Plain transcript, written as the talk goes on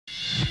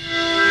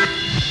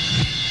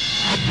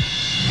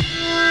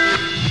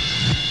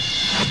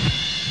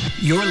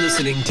You're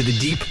listening to the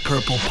Deep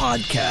Purple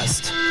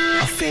Podcast,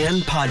 a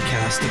fan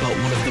podcast about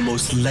one of the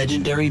most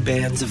legendary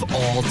bands of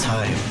all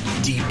time,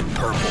 Deep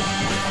Purple.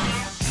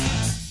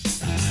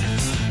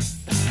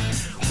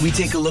 We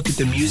take a look at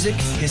the music,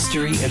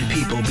 history, and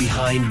people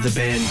behind the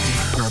band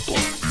Deep Purple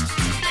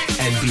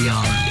and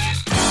beyond.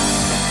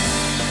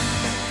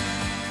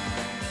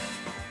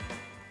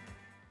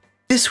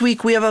 This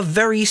week, we have a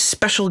very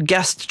special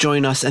guest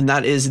join us, and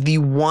that is the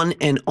one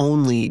and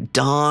only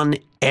Don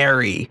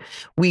Airey.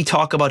 We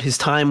talk about his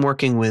time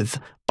working with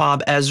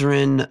Bob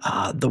Ezrin,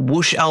 the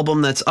Whoosh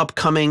album that's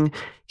upcoming,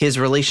 his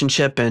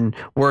relationship and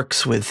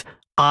works with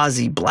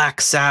Ozzy, Black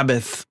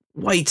Sabbath,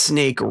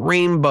 Whitesnake,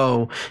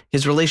 Rainbow,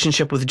 his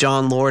relationship with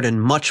John Lord,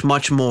 and much,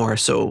 much more.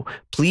 So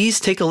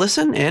please take a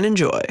listen and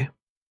enjoy.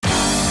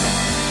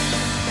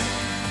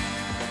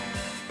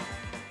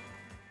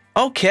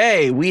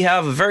 Okay, we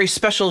have a very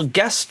special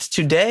guest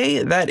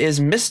today. That is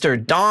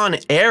Mr. Don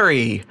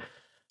Airey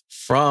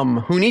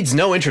from Who Needs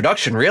No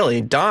Introduction,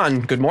 really.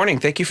 Don, good morning.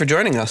 Thank you for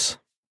joining us.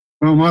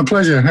 Well, my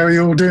pleasure. How are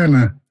you all doing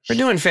there? We're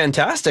doing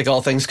fantastic,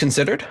 all things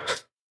considered.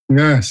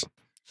 Yes.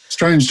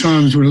 Strange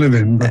times we live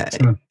in. But,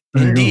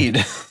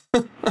 indeed.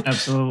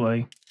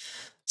 Absolutely.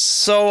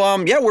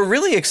 So, yeah, we're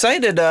really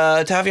excited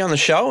to have you on the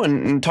show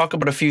and talk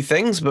about a few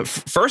things. But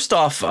first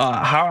off,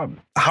 how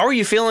are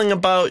you feeling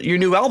about your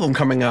new album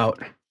coming out?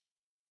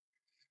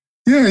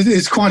 Yeah,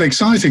 it's quite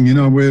exciting. You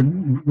know,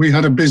 we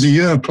had a busy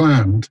year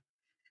planned.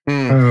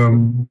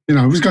 You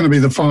know, it was going to be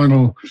the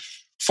final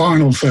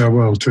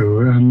farewell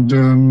tour, and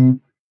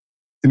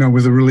you know,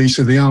 with the release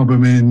of the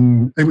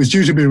album it was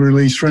due to be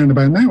released around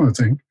about now, I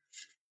think,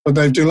 but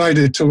they've delayed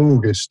it till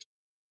August.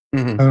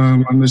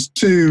 And there's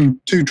two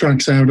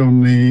tracks out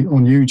on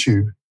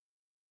YouTube,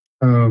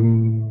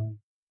 Man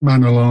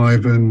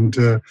Alive and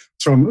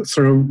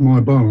Throw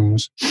My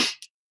Bones,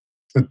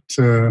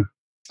 that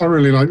I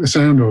really like the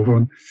sound of.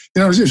 And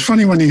you know, it's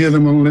funny when you hear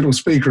them on a little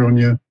speaker on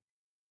your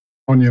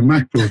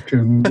MacBook,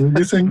 and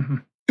you think,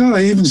 oh,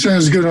 it even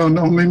sounds good on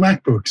my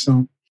MacBook.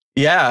 So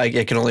yeah, I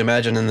can only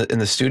imagine in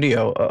the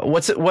studio.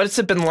 What's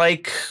it been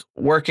like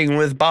working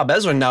with Bob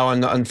Ezrin now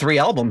on 3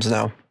 albums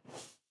now?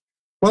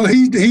 Well,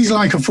 he's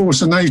like a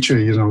force of nature.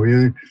 You know,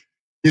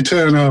 you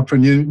turn up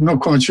and you're not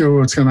quite sure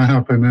what's going to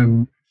happen,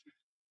 and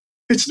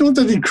it's not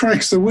that he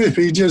cracks the whip.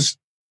 He just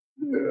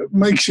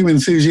makes you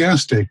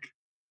enthusiastic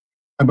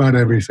about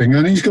everything,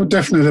 and he's got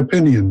definite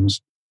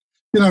opinions.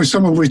 You know,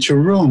 some of which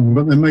are wrong,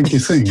 but they make you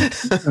think.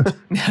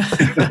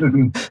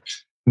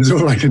 That's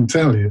all I can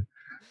tell you.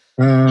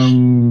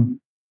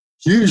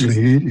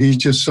 Usually, he's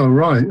just so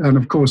right. And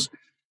of course,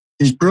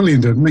 he's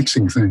brilliant at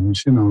mixing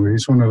things. You know,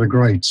 he's one of the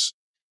greats.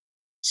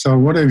 So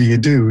whatever you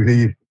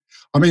do,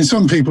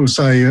 some people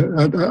say,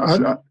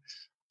 I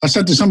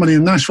said to somebody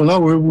in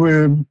Nashville,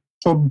 we're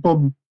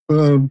Bob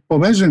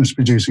Ezrin's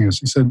producing us.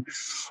 He said,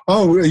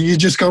 oh, you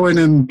just go in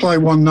and play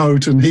one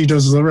note and he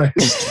does the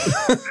rest.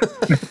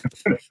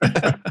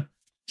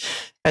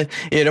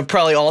 It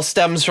probably all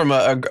stems from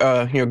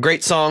a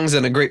great songs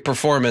and a great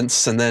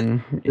performance, and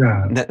then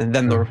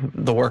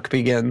the work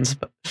begins.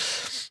 But,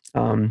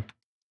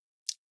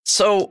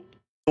 so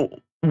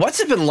what's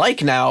it been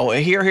like now?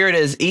 Here it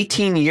is,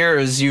 18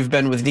 years you've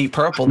been with Deep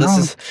Purple. This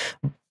has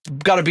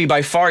got to be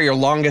by far your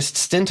longest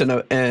stint in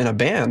a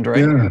band, right?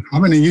 Yeah, I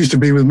mean, it used to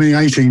be with me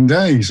 18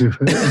 days. If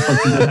I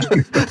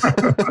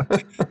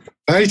can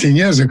 18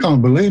 years, I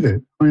can't believe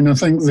it. I mean, I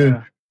think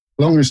the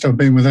longest I've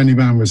been with any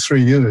band was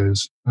 3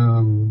 years.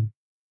 The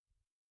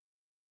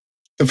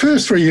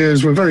first 3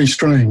 years were very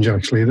strange,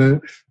 actually.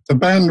 The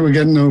band were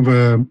getting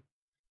over,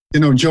 you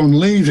know, John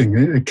leaving.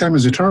 It came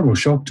as a terrible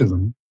shock to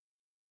them.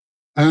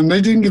 And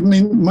they didn't give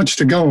me much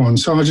to go on,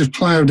 so I just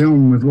ploughed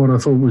on with what I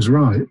thought was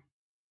right.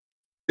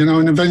 You know,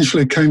 and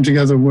eventually it came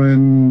together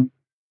when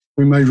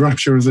we made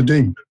Rapture of the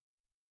Deep.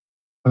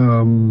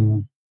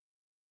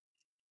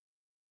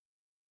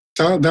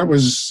 That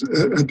was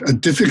a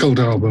difficult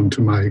album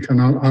to make,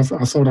 and I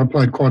thought I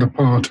played quite a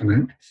part in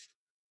it.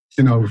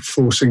 You know,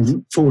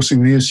 forcing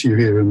the issue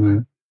here and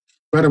there.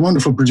 We had a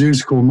wonderful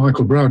producer called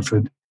Michael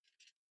Bradford,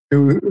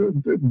 who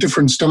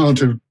different style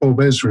to Bob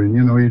Ezrin.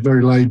 You know, he's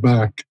very laid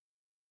back,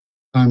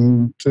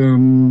 and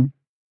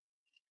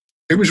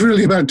it was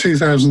really about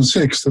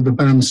 2006 that the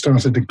band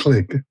started to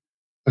click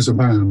as a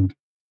band.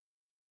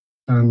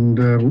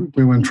 And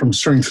we went from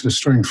strength to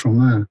strength from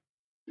there.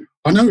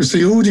 I noticed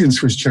the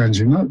audience was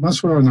changing.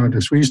 That's what I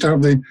noticed. We used to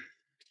have the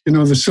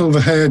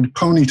silver-haired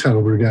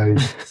ponytail brigade,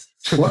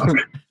 what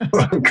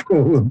I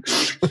call them,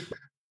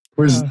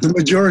 was the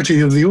majority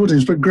of the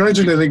audience. But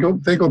gradually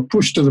they got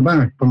pushed to the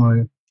back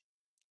by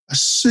a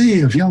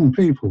sea of young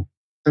people.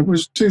 It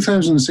was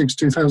 2006,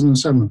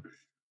 2007,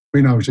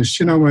 we noticed.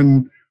 You know,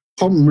 when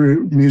pop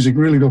music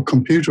really got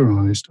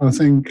computerized, I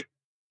think,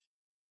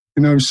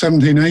 you know,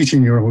 17,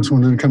 18-year-olds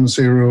wanted to come and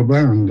see a real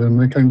band,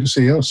 and they came to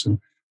see us in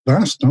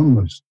vast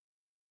numbers.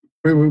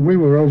 We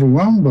were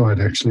overwhelmed by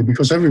it, actually,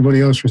 because everybody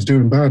else was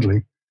doing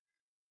badly.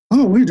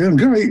 Oh, we're doing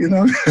great, you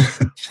know.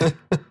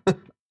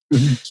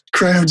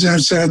 Crowds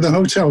outside the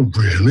hotel,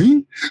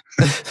 really?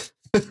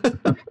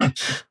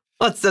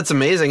 That's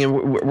amazing,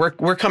 and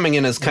we're coming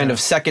in as kind of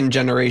second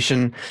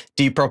generation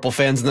Deep Purple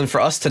fans, and then for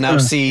us to now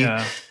see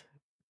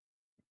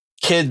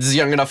kids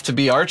young enough to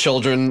be our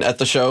children at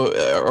the show,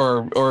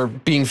 or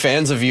being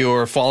fans of you,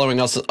 or following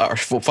us, or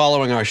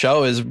following our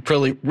show, is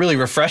really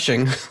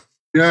refreshing.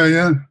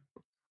 Yeah.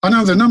 I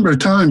know the number of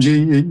times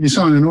you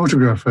sign an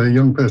autograph for a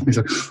young person. You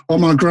say, "Oh,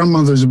 my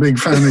grandmother's a big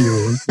fan of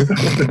yours."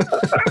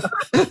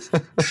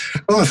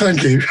 Oh,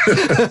 thank you.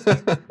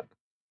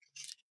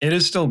 It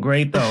is still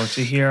great though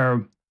to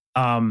hear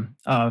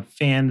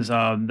fans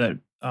that,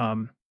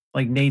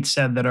 like Nate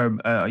said, that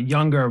are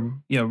younger,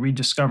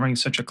 rediscovering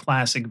such a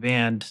classic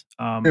band,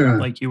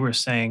 like you were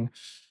saying,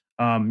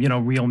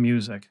 real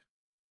music.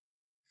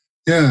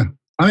 Yeah.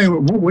 I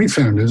mean, what we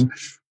found is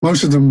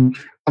most of them,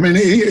 I mean,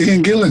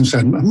 Ian Gillan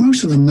said,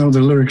 most of them know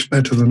the lyrics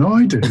better than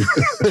I do.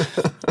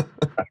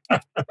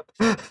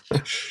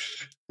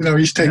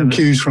 He's taking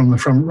cues from the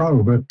front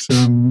row, but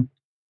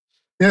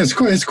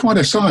it's quite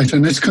a sight,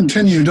 and it's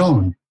continued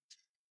on,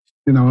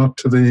 up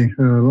to the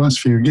last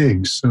few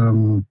gigs.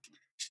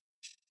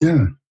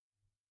 Been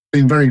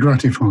very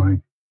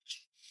gratifying.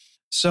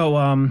 So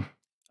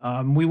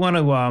we want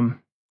to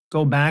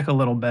go back a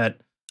little bit.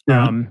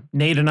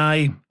 Nate and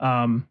I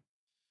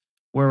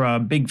were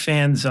big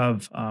fans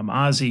of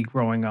Ozzy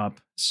growing up.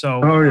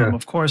 So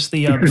of course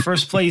the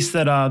first place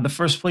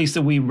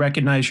that we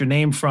recognize your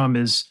name from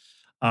is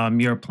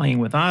you're playing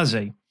with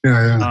Ozzy.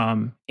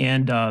 And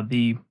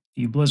the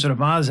Blizzard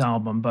of Oz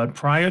album. But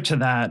prior to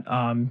that,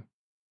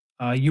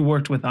 you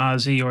worked with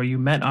Ozzy, or you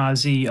met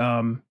Ozzy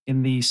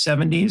in the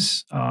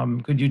 70s.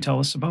 Could you tell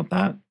us about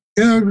that?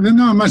 Yeah,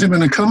 no, I met him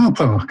in a car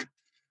park.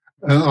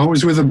 I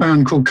was with a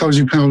band called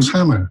Cozy Powell's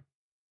Hammer.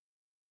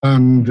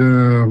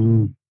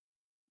 And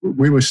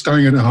we were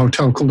staying at a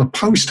hotel called the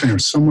Post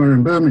House somewhere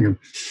in Birmingham.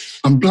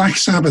 And Black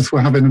Sabbath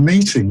were having a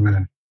meeting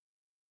there.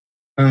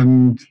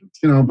 And,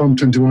 I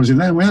bumped into Ozzy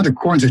there. We had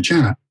quite a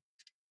chat.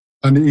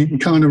 And he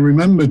kind of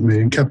remembered me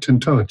and kept in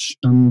touch.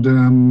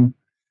 And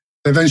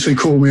they eventually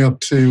called me up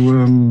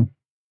to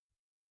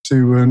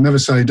Never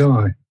Say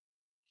Die,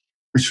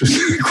 which was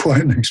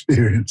quite an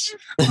experience,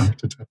 I have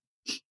to tell.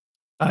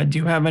 Do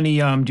you have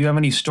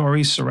any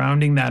stories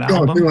surrounding that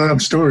album? Do I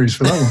have stories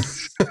for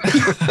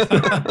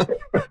that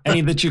one?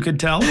 Any that you could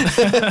tell?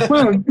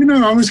 Well,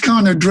 I was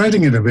kind of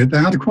dreading it a bit. They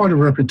had quite a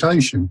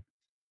reputation,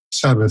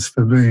 Sabbath,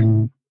 for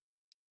being,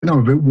 a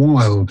bit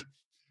wild.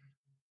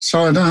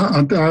 So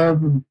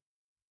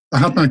I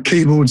had my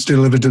keyboards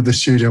delivered to the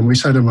studio, and we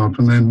set them up,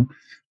 and then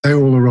they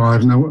all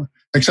arrived,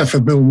 except for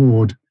Bill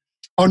Ward.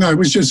 Oh, no, it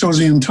was just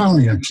Ozzy and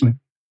Tony, actually.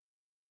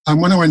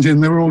 And when I went in,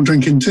 they were all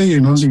drinking tea,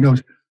 and Ozzy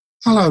goes,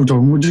 "Hello,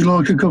 Don, would you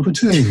like a cup of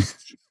tea?"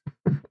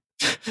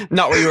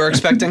 Not what you were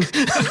expecting.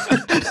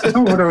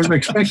 Not what I was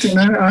expecting.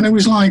 And it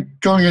was like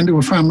going into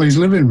a family's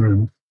living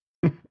room.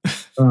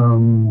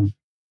 Oh,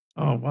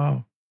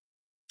 wow.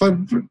 But,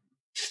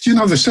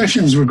 the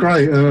sessions were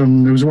great.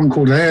 There was one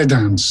called Air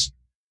Dance.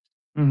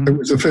 Mm-hmm. It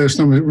was the first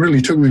number. It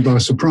really took me by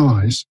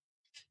surprise.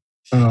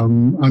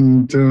 When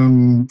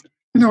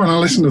I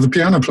listened to the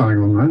piano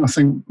playing on that, I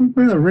think,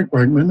 well, Rick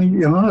Wakeman, eat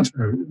your heart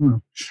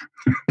out.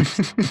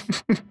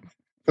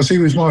 Because he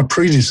was my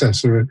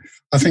predecessor.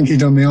 I think he'd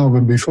done the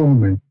album before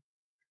me.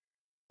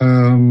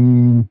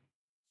 I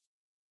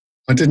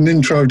did an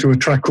intro to a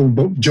track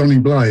called Johnny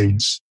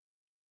Blades.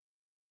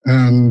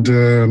 And,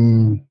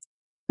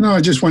 I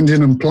just went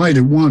in and played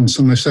it once,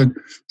 and they said,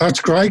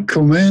 "That's great,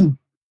 come in."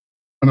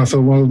 And I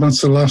thought, well,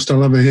 that's the last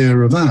I'll ever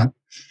hear of that.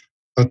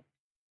 But,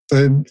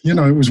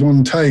 it was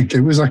one take. It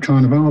was that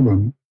kind of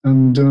album.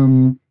 And,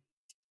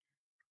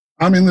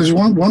 there's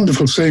one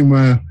wonderful scene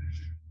where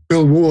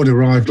Bill Ward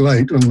arrived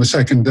late on the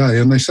second day,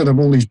 and they set up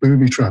all these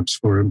booby traps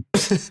for him.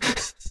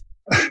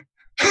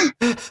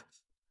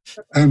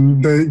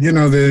 And,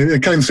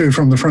 it came through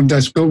from the front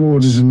desk. Bill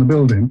Ward is in the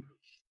building.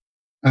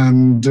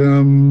 And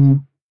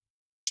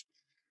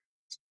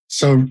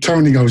so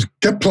Tony goes,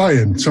 "Get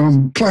playing." So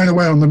I'm playing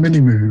away on the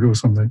Mini-Moog or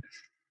something.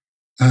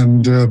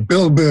 And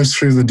Bill bursts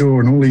through the door,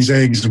 and all these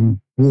eggs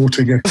and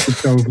water get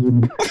tipped over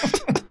them.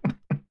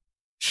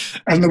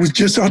 And there was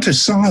just utter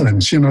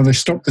silence. They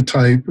stopped the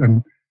tape,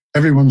 and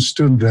everyone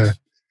stood there.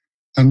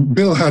 And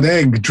Bill had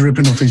egg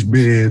dripping off his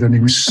beard, and he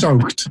was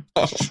soaked.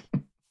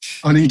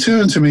 And he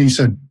turned to me, he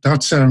said,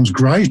 "That sounds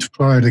great,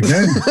 play it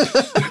again."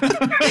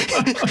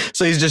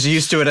 So he's just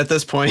used to it at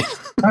this point.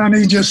 And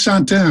he just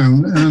sat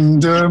down,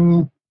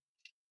 and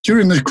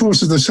during the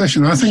course of the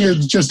session, I think it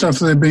was just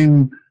after they'd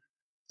been,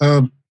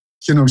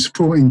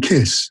 supporting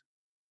Kiss,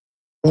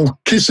 or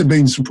Kiss had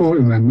been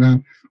supporting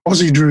them.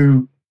 Ozzy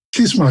drew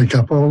Kiss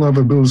makeup all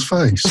over Bill's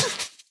face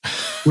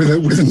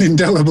with an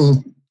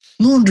indelible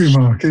laundry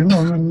mark, and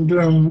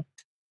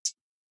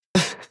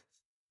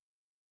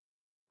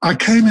I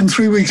came in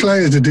 3 weeks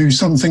later to do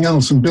something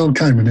else, and Bill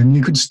came in, and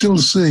you could still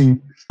see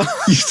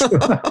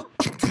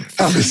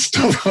had this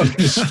stuff on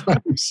his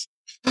face.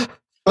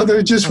 But they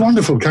were just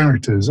wonderful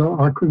characters.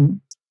 I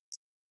couldn't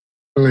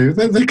believe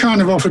it. They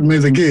kind of offered me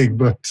the gig,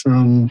 but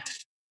I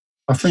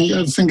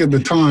think at the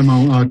time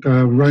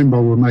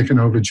Rainbow were making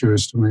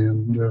overtures to me,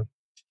 and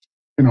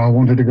I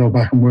wanted to go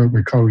back and work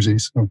with Cozy,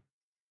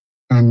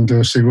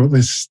 and see what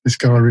this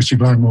guy Ritchie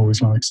Blackmore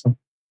was like. So,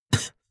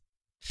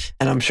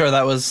 and I'm sure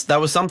that was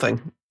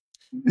something.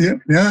 Yeah.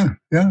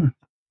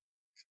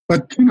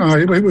 But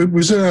it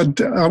was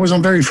I was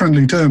on very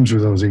friendly terms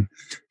with Ozzy.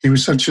 He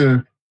was such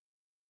a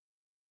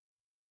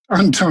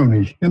and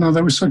Tony.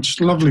 They were such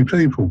lovely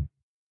people.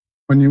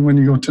 When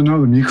you got to know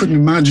them, you couldn't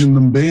imagine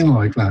them being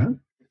like that.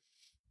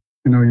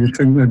 You'd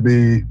think they'd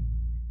be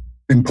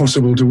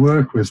impossible to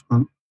work with,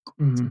 but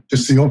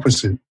just the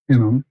opposite.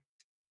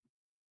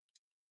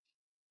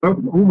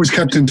 I've always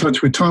kept in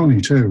touch with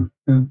Tony too.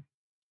 Yeah.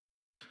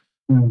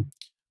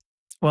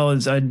 Well,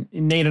 as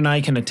Nate and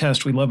I can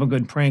attest, we love a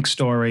good prank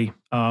story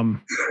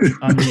on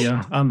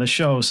the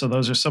show. So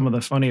those are some of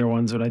the funnier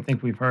ones that I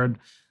think we've heard.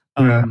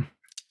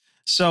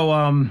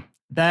 So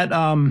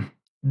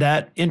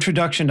that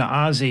introduction to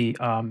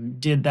Ozzy,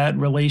 did that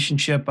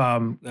relationship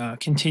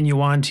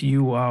continue on to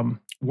you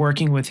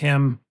working with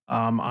him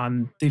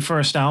on the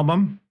first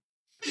album?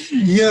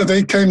 Yeah,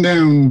 they came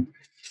down.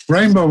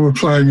 Rainbow were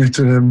playing it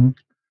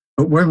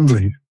at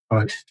Wembley,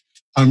 right?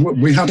 And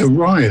we had a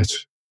riot,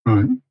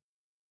 right?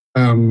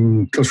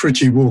 Because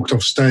Ritchie walked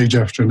off stage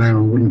after an hour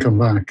and wouldn't come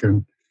back,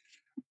 and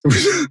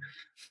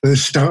they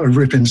started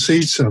ripping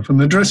seats up, and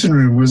the dressing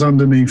room was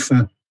underneath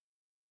the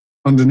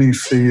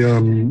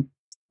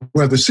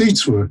where the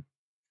seats were,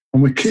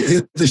 and we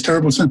hit this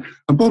terrible sound.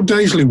 And Bob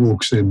Daisley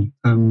walks in,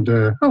 and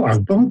hello,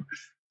 Bob. I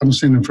haven't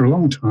seen him for a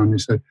long time. He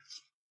said,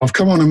 "I've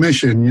come on a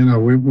mission.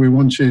 We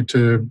want you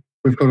to.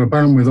 We've got a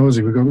band with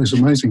Ozzy. We've got this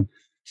amazing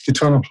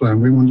guitar player,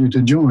 and we want you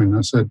to join."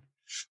 I said,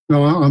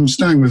 "No, I'm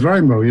staying with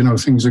Rainbow.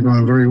 Things are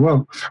going very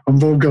well." And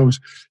Bob goes,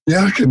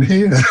 "Yeah, I can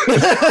hear."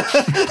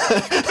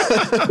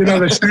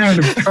 The sound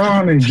of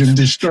carnage and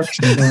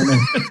destruction going on.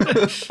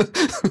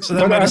 So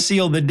that might have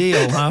sealed the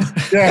deal, huh?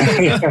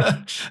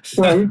 Yeah.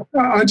 Well,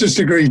 I just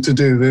agreed to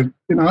do that.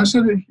 I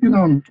said,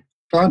 I'm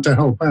glad to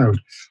help out.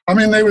 I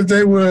mean, they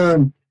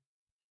were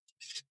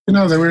in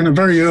a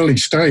very early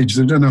stage.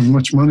 They didn't have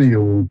much money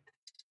or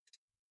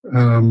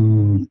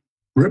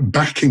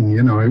backing.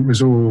 It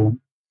was all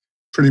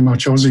pretty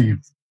much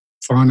Ozzy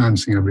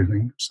financing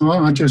everything. So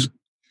I just,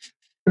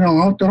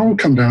 I'll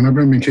come down, I'll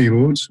bring my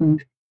keyboards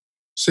and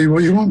see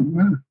what you want.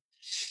 Yeah.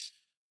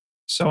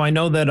 So I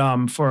know that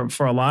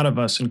for a lot of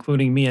us,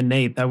 including me and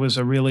Nate, that was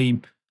a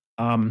really,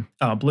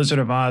 Blizzard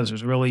of Oz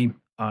was a really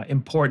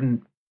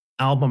important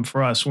album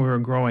for us when we were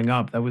growing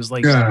up. That was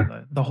like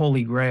the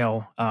holy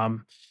grail,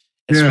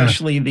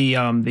 especially the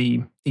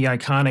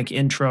iconic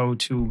intro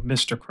to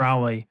Mr.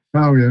 Crowley.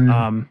 Oh,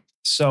 yeah.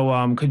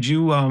 So could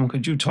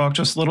you talk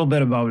just a little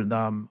bit about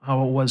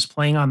how it was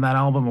playing on that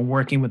album and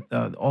working with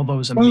all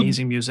those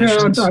amazing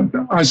musicians?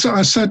 Yeah, I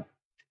said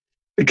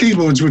the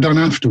keyboards were done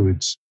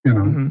afterwards,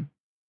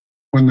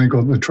 when they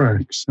got the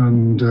tracks,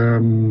 and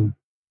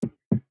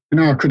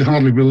I could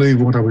hardly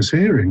believe what I was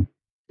hearing.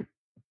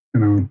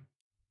 I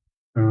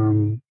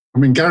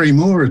mean, Gary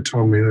Moore had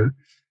told me that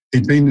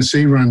he'd been to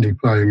see Randy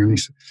playing, and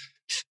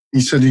he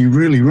said he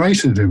really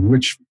rated him,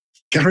 which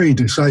Gary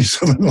to say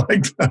something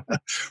like that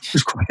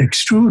was quite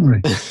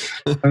extraordinary.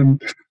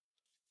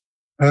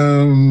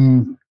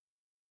 And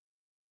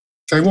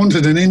they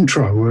wanted an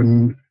intro,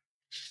 and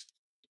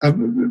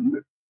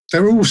they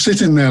were all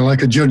sitting there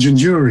like a judge and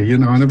jury,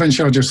 and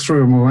eventually I just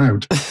threw them all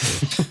out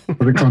of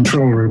the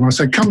control room. I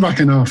said, "Come back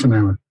in half an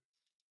hour."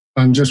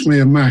 And just me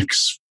and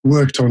Max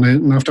worked on it,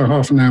 and after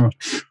half an hour,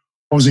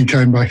 Ozzy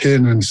came back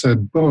in and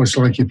said, "Oh, it's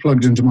like you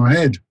plugged into my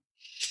head."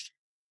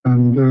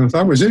 And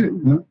that was it.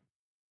 And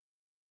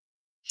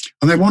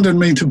they wanted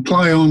me to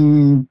play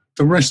on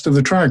the rest of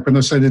the track, but I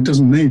said it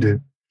doesn't need it.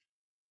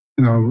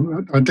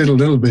 I did a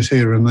little bit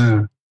here and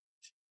there.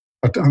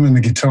 But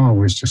the guitar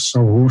was just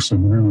so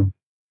awesome.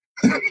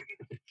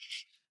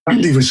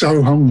 Andy was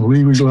so humble.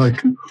 He was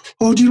like,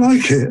 "Oh, do you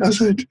like it?" I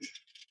said,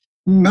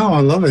 "No, I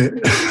love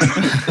it."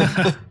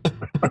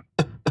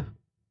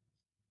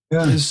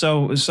 Yeah.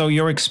 So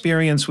your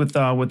experience with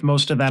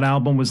most of that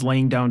album was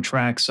laying down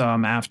tracks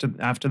after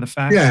the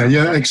fact?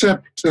 Yeah.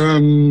 Except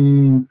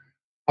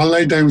I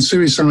laid down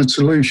Suicide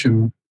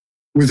Solution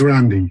with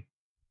Randy.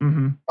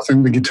 Mm-hmm. I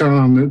think the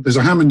guitar, there's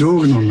a Hammond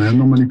organ on there.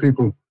 Not many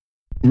people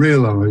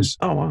realise.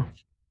 Oh wow!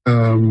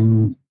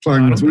 Playing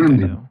with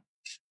Randy,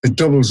 it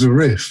doubles the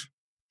riff,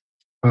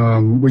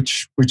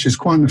 which is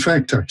quite an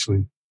effect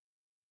actually.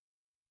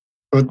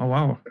 But oh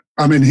wow!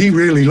 I mean, he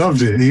really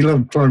loved it. He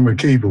loved playing with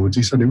keyboards.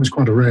 He said it was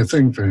quite a rare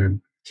thing for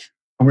him,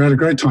 and we had a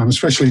great time,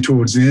 especially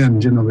towards the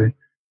end.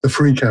 The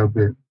freak out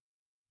bit,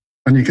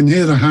 and you can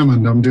hear the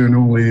Hammond. I'm doing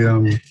all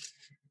the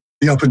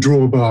upper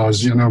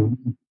drawbars,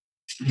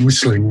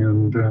 whistling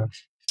and.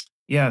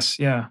 Yes,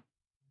 yeah.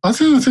 I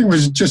think it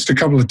was just a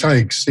couple of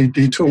takes. He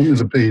taught me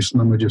the piece, and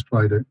then we just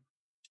played it,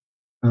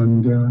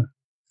 and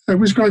it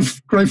was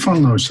great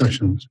fun, those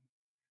sessions.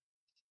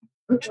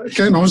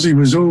 Again, Ozzy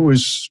was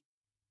always,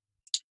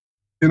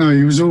 he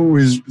was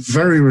always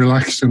very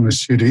relaxed in the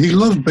studio. He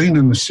loved being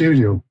in the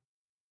studio,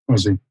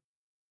 Ozzy.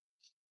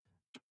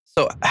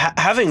 So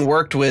having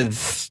worked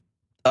with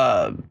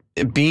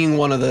being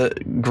one of the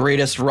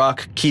greatest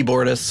rock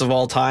keyboardists of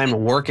all time,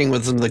 working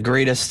with some of the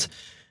greatest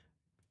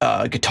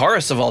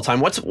guitarists of all time,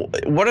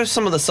 what are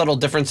some of the subtle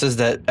differences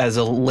that, as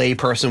a lay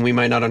person, we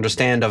might not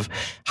understand of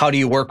how do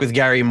you work with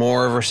Gary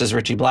Moore versus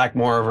Ritchie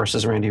Blackmore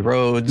versus Randy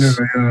Rhoads?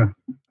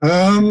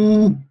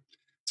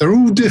 They're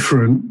all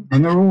different,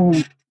 and they're all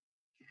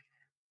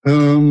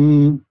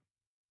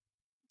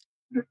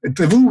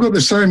they've all got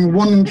the same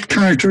one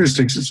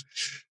characteristics. It's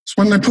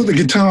when they put the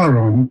guitar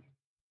on,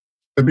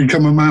 they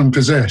become a man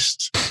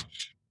possessed.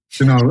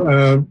 You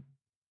know,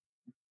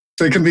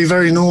 they can be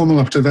very normal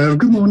up to there.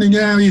 Good morning,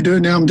 yeah, how are you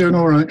doing? Yeah, I'm doing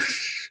all right.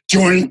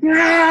 Joint. And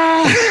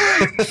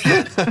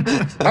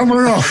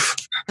we're off.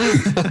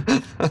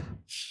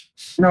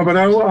 No, but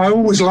I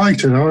always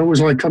liked it. I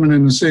always liked coming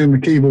in and seeing the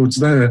keyboards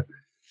there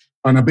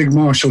and a big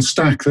Marshall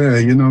stack there.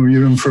 You know,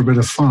 you're in for a bit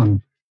of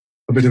fun,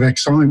 a bit of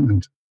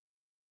excitement.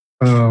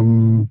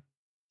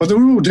 But they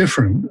were all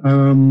different.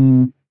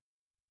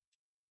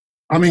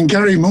 I mean,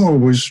 Gary Moore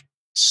was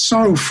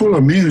so full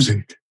of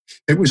music,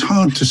 it was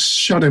hard to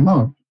shut him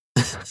up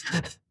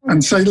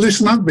and say,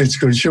 listen, that bit's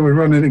good, shall we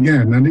run it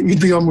again? And he'd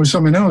be on with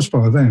something else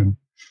by then.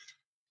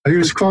 He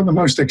was quite the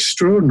most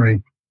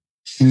extraordinary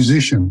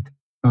musician.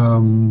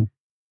 And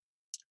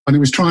he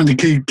was trying to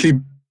keep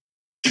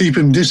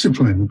him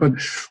disciplined. But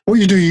what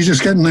you do, you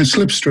just get in their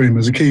slipstream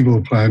as a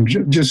keyboard player.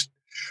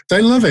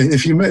 They love it.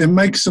 It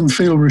makes them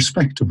feel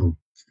respectable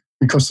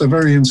because they're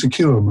very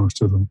insecure,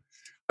 most of them.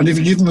 And if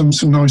you give them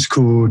some nice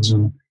chords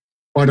and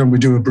why don't we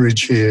do a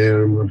bridge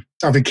here and we'll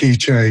have a key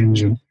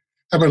change and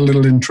have a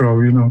little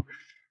intro, you know,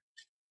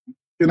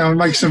 it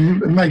makes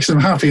them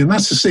happy. And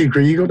that's the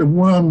secret. You got to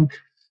worm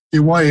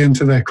your way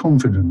into their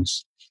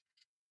confidence.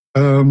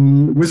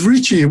 With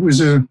Ritchie, it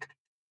was a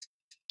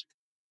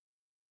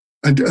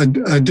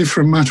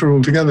different matter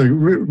altogether.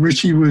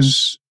 Ritchie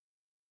was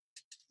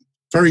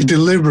very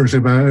deliberate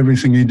about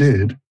everything he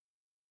did.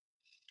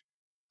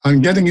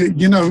 And getting it,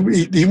 you know,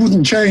 he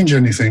wouldn't change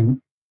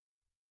anything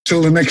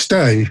till the next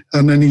day,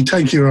 and then he'd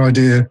take your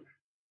idea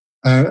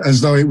as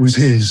though it was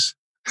his.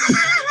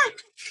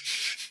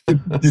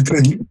 You'd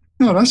think,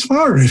 no, that's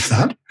far if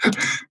that.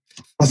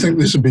 I think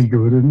this would be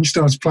good. And he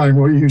starts playing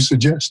what you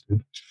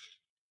suggested.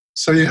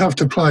 So you have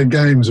to play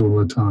games all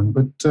the time.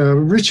 But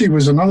Ritchie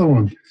was another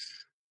one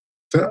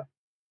that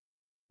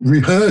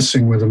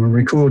rehearsing with him and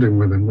recording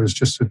with him was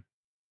just it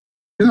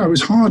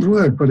was hard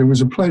work, but it was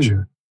a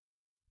pleasure.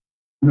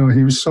 You know,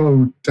 he was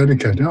so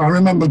dedicated. I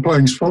remember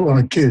playing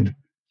Spotlight Kid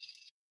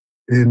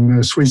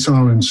in Sweet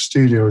Silence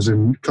Studios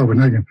in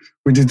Copenhagen.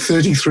 We did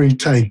 33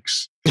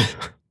 takes.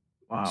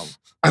 Wow.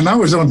 And that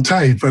was on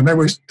tape, and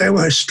they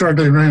were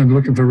struggling around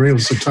looking for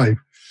reels of tape.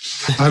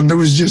 And there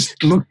was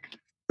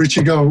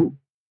Ritchie go,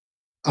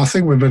 I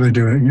think we better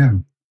do it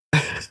again.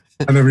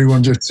 And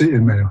everyone just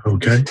sitting there,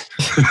 okay?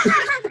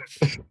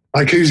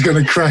 Like who's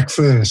going to crack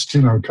first,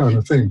 you know, kind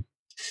of thing.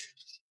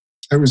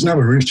 It was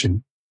never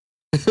Ritchie.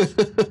 Of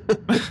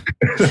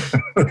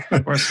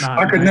course not.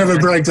 I could never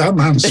break that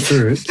man's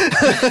spirit.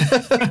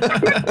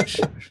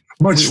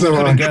 Much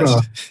though I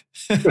try.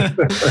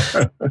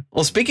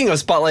 Well, speaking of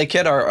Spotlight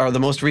Kid, our the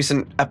most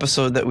recent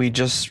episode that we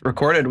just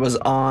recorded was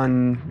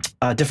on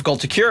Difficult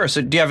to Cure.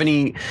 So do you have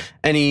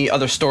any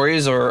other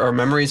stories or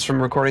memories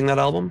from recording that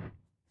album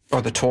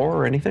or the tour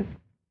or anything?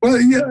 Well,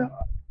 yeah,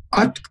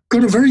 I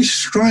got a very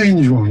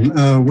strange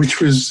one, which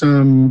was,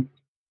 we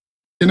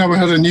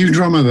had a new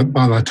drummer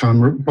by that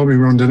time, Bobby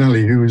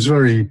Rondinelli, who was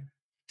very,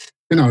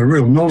 a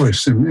real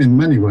novice in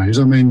many ways.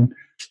 I mean,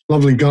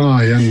 lovely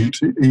guy, and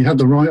he had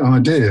the right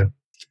idea.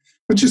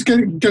 But just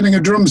getting a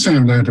drum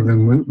sound out of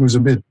him was a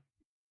bit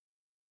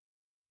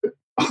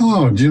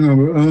hard,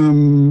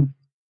 And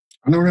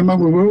I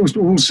remember we were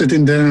all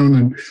sitting down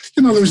and,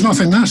 there was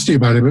nothing nasty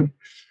about it, but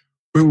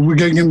we were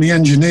getting him the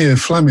engineer,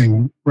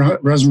 Fleming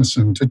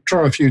Rasmussen, to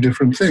try a few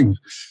different things.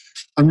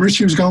 And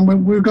Ritchie was going, well,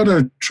 we've got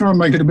to try and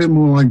make it a bit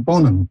more like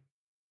Bonham.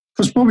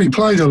 Because Bobby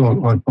played a lot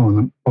like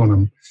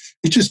Bonham.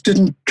 He just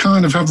didn't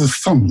kind of have the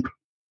thump.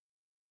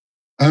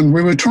 And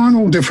we were trying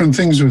all different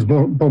things with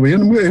Bobby,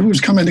 and it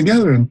was coming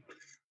together. And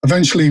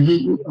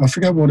eventually, I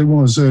forget what it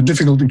was,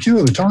 Difficult to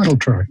Cure, the title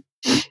track.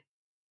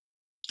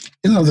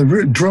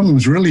 The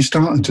drums really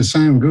started to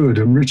sound good.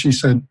 And Ritchie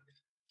said,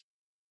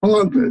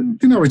 well,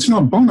 it's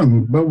not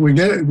Bonham, but we're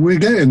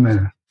getting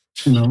there.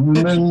 And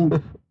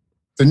then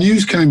the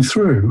news came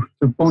through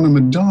that Bonham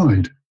had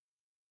died.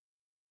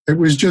 It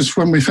was just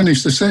when we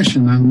finished the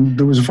session and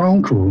there was a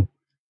phone call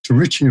to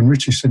Ritchie, and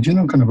Ritchie said, you're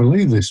not going to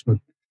believe this, but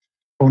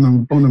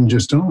Bonham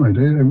just died.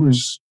 It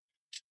was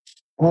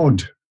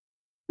odd.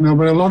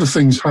 But a lot of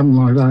things happen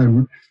like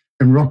that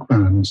in rock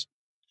bands.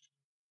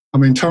 I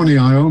mean, Tony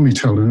Iommi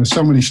told him there's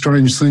so many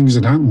strange things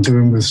that happened to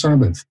him with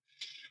Sabbath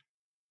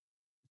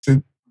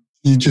that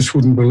you just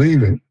wouldn't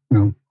believe it.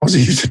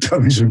 Ozzy used to tell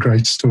me some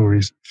great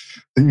stories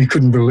that you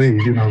couldn't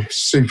believe,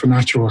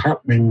 supernatural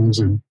happenings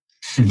and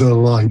the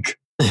like.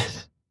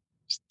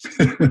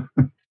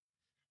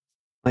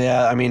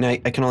 Yeah, I mean, I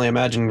can only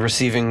imagine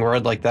receiving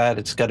word like that.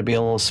 It's got to be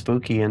a little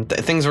spooky. And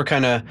things were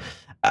kind of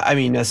I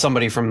mean, as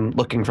somebody from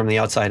looking from the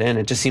outside in,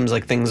 it just seems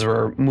like things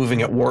were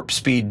moving at warp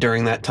speed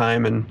during that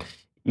time. And,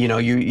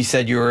 you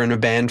said you were in a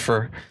band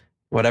for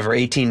whatever,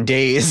 18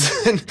 days.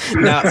 And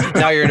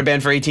now you're in a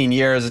band for 18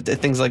 years.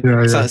 Things like,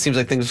 it seems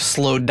like things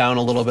slowed down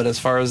a little bit as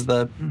far as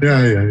the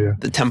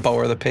tempo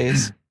or the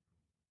pace.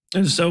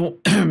 And so,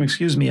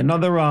 excuse me,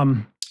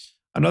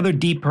 another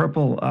Deep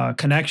Purple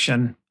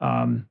connection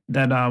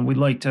that we'd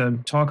like to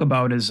talk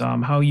about is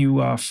how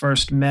you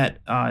first met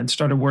and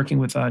started working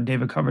with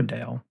David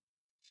Coverdale.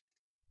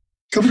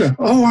 Coverdale?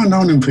 Oh, I've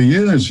known him for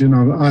years.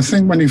 I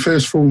think when he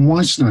first formed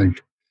Whitesnake,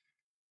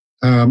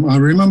 I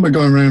remember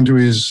going around to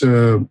his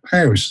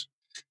house.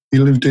 He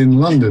lived in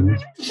London,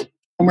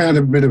 and we had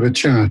a bit of a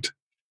chat.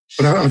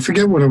 But I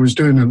forget what I was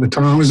doing at the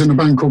time. I was in a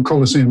band called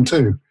Colosseum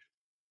too.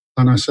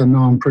 And I said, no,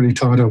 I'm pretty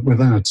tied up with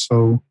that.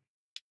 So,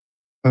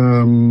 I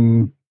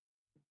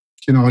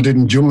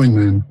didn't join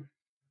then.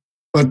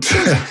 But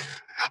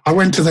I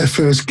went to their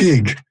first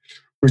gig,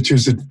 which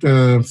was at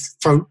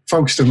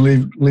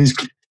Folkestone Lee's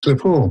Cliff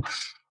Hall.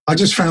 I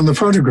just found the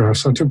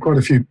photographs. I took quite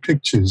a few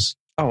pictures.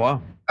 Oh,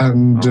 wow.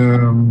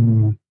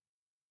 And,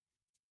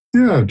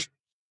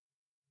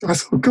 I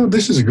thought, God,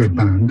 this is a good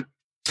band.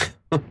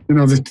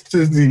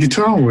 The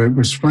guitar work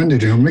was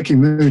splendid. Mickey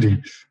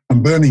Moody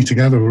and Bernie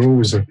together were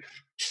always a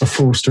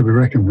force to be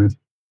reckoned with.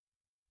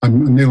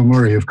 And Neil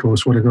Murray, of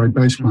course, what a great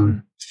bass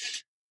player.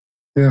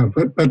 Yeah,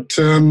 but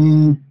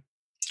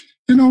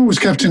always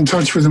kept in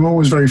touch with them,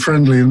 always very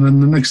friendly. And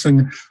then the next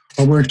thing,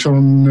 I worked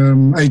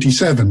on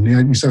 87, the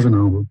 87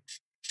 album.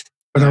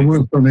 But I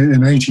worked on it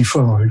in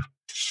 85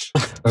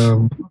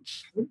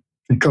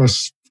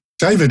 because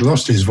David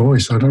lost his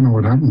voice. I don't know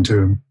what happened to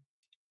him,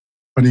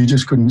 but he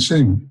just couldn't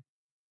sing.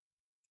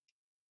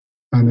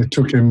 And it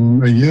took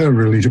him a year,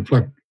 really, to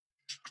pluck.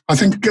 I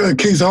think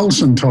Keith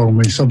Olsen told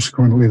me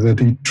subsequently that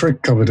he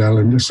tricked Coverdale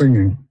into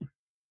singing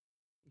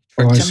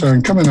by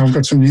saying, come in, I've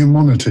got some new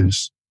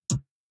monitors. I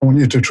want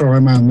you to try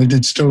them out. And they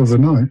did Still of the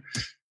Night.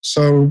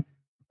 So,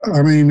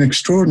 I mean,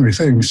 extraordinary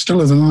thing.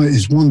 Still of the Night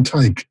is one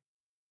take.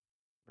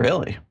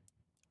 Really?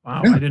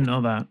 Wow, I didn't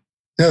know that.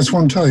 Yeah, it's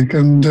one take.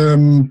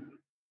 And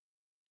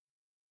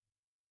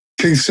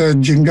Keith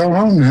said, you can go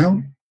home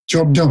now.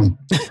 Job done.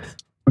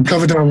 And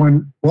Coverdale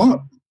went,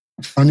 what?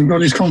 And he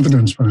got his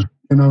confidence back,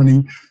 and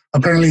he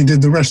apparently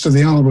did the rest of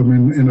the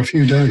album in a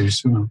few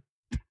days,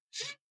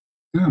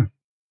 Yeah.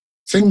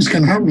 Things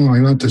can happen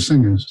like that to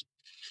singers.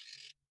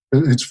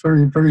 It's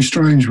very, very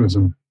strange with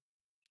them.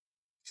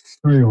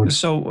 Very odd.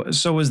 So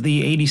was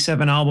the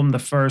 87 album the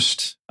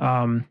first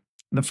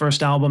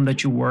album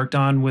that you worked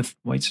on with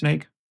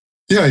Whitesnake?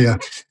 Yeah.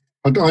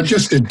 I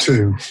just did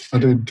two. I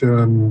did,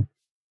 what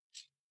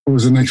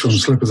was the next one?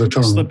 Slip of the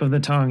Tongue. Slip of the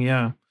Tongue,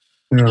 yeah.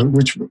 Yeah,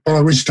 by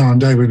which time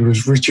David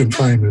was rich and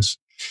famous.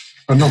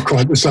 And not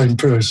quite the same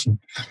person.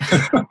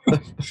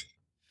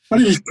 But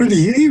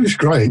he was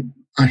great,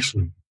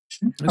 actually.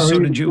 So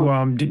did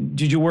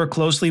you work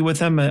closely with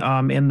him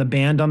in the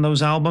band on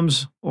those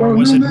albums? Or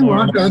was it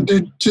more? I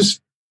did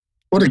just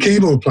what a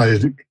keyboard player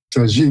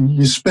does.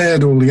 You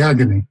spared all the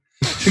agony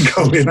to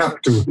go in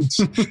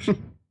afterwards.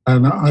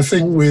 And I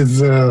think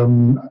with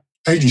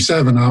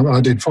 87,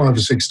 I did 5 or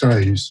 6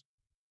 days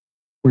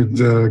with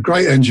the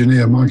great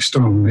engineer, Mike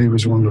Stone. He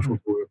was wonderful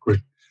to work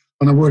with.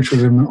 And I worked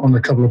with him on a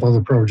couple of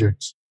other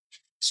projects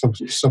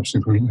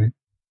subsequently.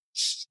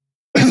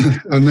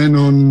 And then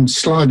on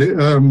Slip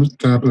of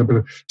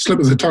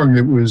the Tongue,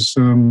 it was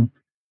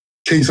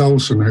Keith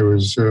Olsen, who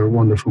was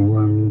wonderful,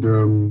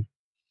 and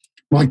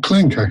Mike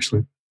Klink,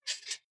 actually,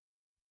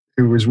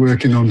 who was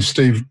working on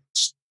Steve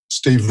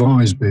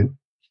Vai's bit.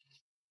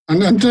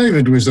 And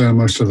David was there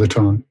most of the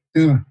time,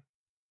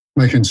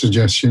 making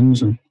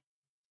suggestions. And,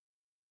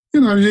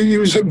 he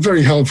was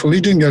very helpful.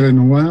 He didn't get in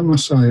the way, I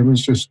must say. It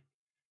was just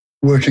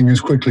working as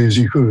quickly as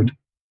you could,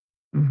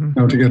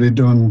 to get it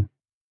done.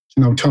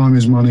 Time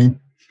is money.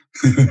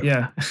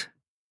 Yeah.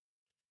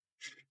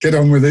 Get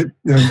on with it.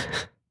 Yeah.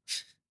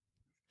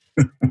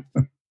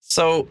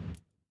 So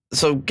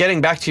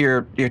getting back to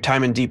your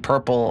time in Deep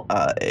Purple,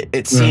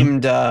 it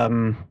seemed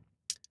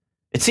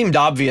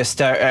obvious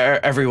to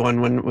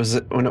everyone when it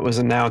was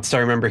announced. I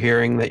remember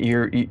hearing that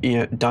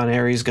Don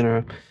Airey's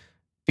going to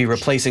be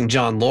replacing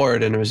John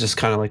Lord, and it was just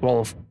kind of like, well,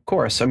 of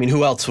course. I mean,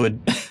 who else would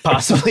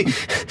possibly?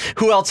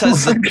 Who else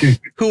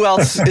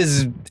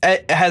has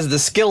has the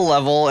skill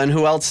level, and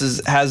who else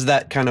has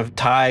that kind of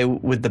tie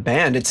with the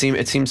band? It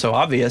seemed so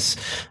obvious.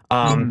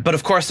 But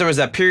of course, there was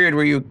that period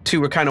where you two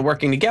were kind of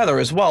working together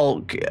as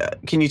well.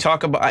 Can you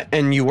talk about?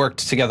 And you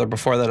worked together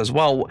before that as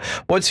well.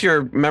 What's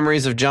your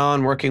memories of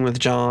John, working with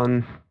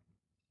John?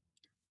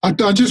 I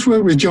just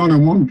worked with John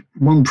on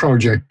one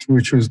project,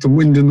 which was The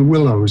Wind in the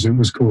Willows, it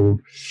was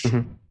called,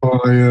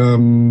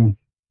 by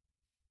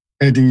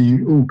Eddie,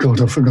 oh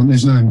God, I've forgotten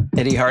his name.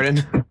 Eddie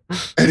Harden?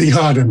 Eddie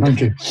Harden, thank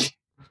you.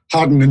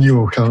 Harden and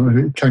York,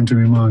 it came to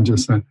my mind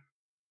just then.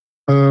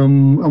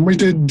 And we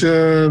did,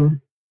 3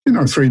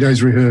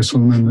 days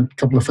rehearsal and then a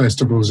couple of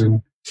festivals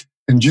in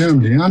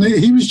Germany. And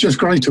he was just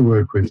great to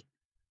work with.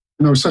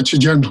 Such a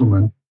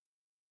gentleman.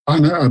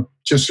 And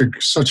just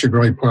such a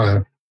great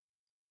player.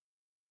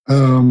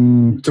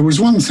 There was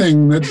one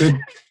thing that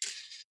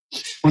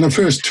when I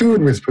first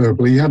toured with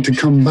Purple, he had to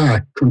come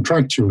back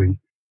contractually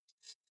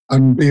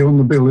and be on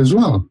the bill as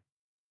well.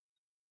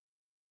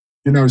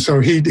 You know, so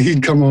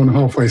he'd come on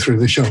halfway through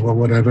the show or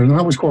whatever, and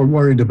I was quite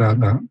worried about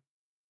that.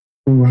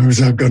 Oh, how is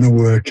that going to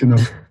work, you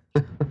know?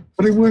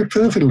 But it worked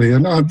perfectly,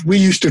 and we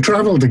used to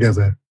travel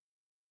together,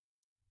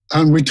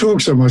 and we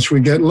talk so much we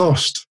get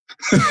lost.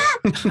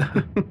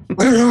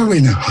 Where are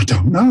we now? I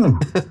don't know.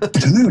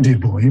 Dear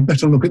boy. You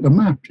better look at the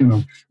map, you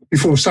know,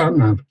 before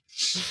sat-nav.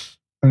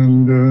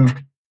 And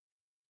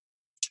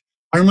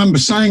I remember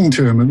saying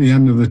to him at the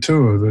end of the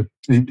tour that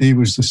he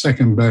was the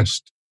second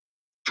best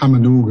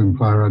Hammond organ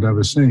player I'd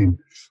ever seen.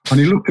 And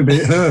he looked a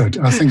bit hurt.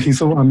 I think he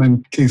thought I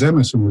meant Keith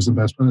Emerson was the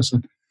best. But I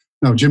said,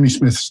 no, Jimmy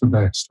Smith's the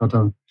best. I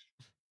don't,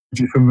 if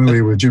you're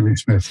familiar with Jimmy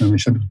Smith. And he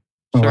said,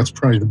 oh, that's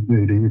praise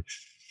indeed.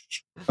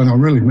 And I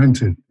really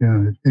meant it.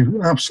 Yeah, he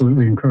was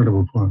absolutely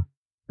incredible player.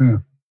 Yeah.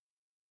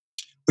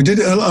 We did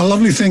a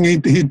lovely thing.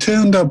 He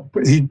turned up,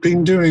 he'd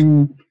been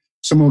doing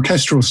some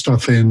orchestral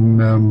stuff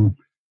in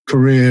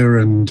Korea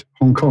and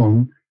Hong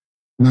Kong.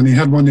 And then he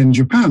had one in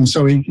Japan.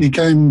 So he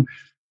came,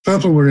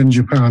 Purple were in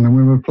Japan and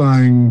we were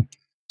playing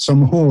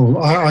some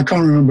hall. I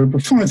can't remember,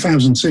 but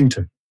 5,000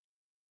 seater.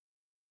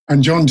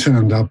 And John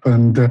turned up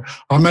and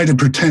I made a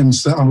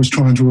pretense that I was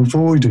trying to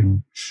avoid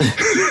him.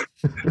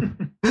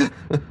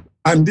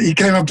 And he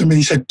came up to me,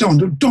 he said, Don,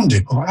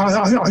 dear boy,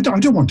 I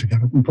don't want to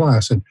get up and play. I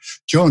said,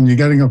 John, you're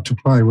getting up to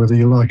play whether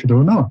you like it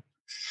or not.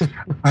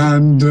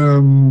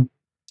 And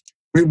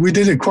we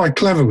did it quite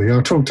cleverly.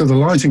 I talked to the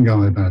lighting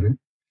guy about it.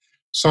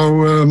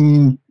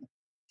 So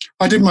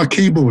I did my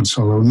keyboard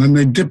solo and then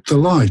they dipped the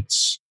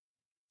lights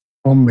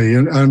on me.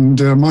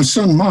 And my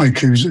son, Mike,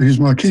 who's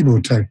my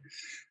keyboard tech,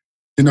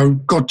 you know,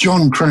 got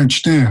John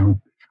crouched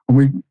down.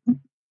 And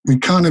we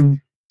kind of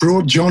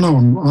brought John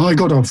on. I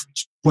got off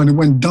when it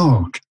went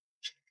dark.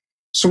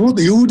 So what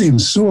the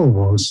audience saw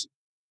was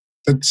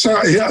that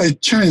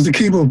it changed, the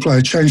keyboard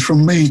player changed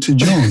from me to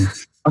John.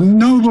 And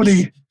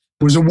nobody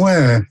was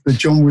aware that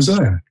John was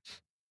there.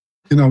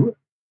 You know,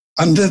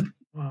 and the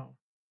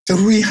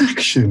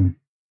reaction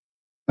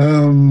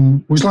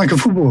was like a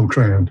football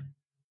crowd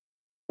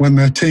when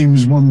their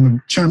teams won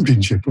the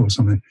championship or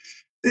something.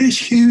 This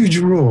huge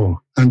roar,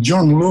 and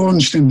John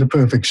launched into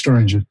Perfect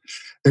Strangers.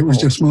 It was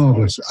just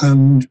marvellous.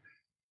 And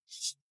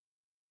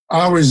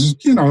I was,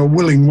 you know, a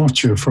willing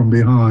watcher from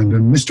behind,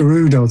 and Mr.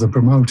 Udo, the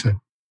promoter,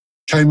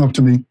 came up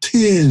to me,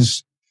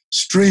 tears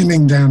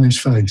streaming down his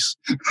face.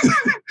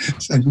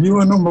 Said, "You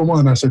are number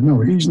one." I said,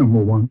 "No, he's number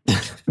one."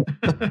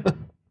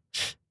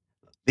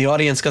 The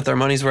audience got their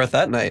money's worth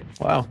that night.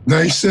 Wow.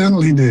 They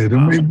certainly did.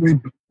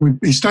 And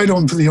we stayed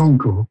on for the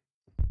encore,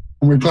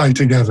 and we played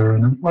together.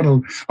 And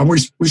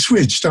we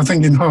switched, I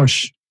think, in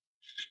Hush.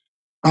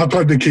 I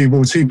played the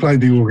keyboards, he played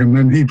the organ,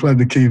 then he played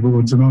the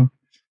keyboards, and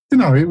you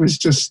know, it was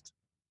just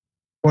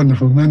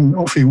wonderful. And then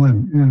off he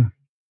went, yeah.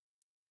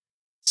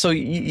 So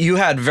you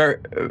had very,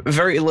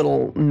 very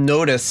little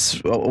notice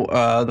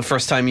the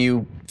first time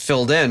you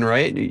filled in,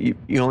 right? You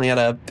only had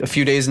a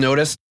few days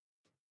notice?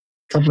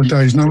 A couple of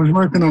days, and I was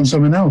working on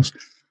something else.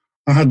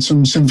 I had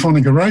some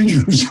symphonic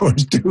arrangements I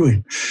was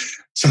doing.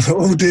 So I thought,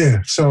 oh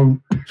dear. So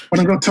when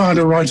I got tired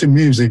of writing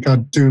music,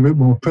 I'd do a bit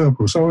more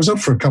Purple. So I was up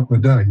for a couple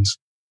of days.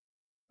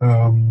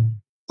 I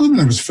mean,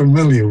 I was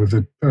familiar with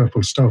the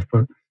Purple stuff,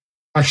 but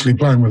actually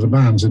playing with the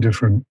band's a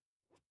different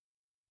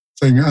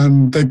thing.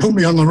 And they put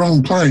me on the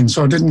wrong plane,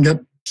 so I didn't get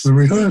to the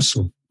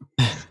rehearsal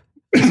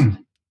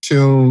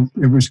till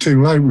it was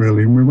too late,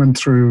 really. And we went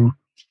through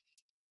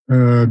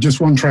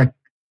just one track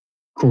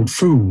called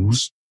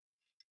Fools,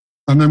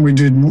 and then we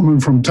did Woman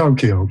from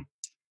Tokyo,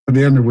 at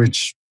the end of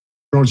which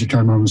Roger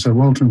came on and said,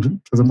 "Welcome to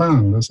the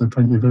band." I said,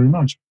 "Thank you very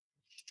much."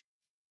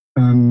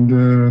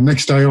 And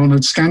next day on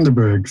at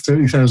Skanderberg,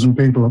 30,000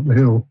 people up the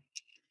hill,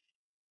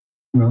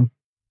 you know,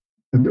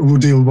 an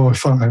ordeal by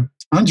fire.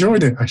 I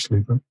enjoyed it,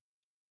 actually, but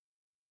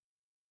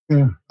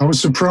yeah, I was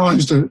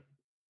surprised at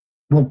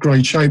what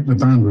great shape the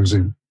band was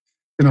in.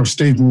 You know,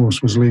 Steve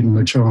Morse was leading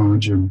the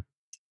charge, and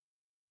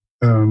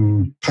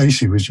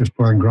Paice was just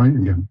playing great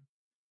again.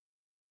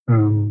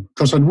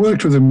 Because I'd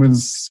worked with him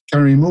with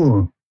Gary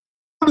Moore.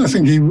 I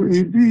think he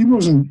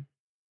wasn't,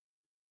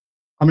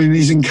 I mean,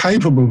 he's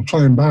incapable of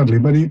playing badly,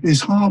 but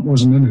his heart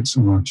wasn't in it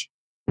so much.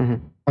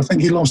 Mm-hmm. I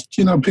think he lost,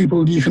 you know,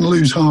 people, you can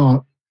lose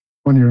heart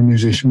when you're a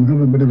musician,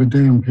 have a bit of a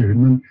down period,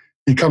 and then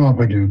you come up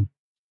again.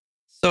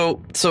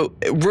 So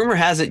rumor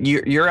has it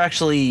you're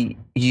actually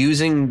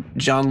using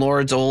John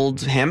Lord's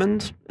old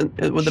Hammond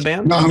with the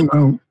band?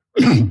 No.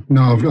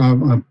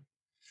 No.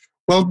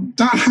 Well,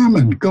 that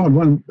Hammond, God,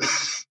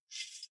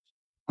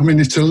 I mean,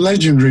 it's a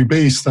legendary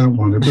beast, that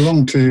one. It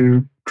belonged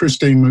to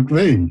Christine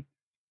McVie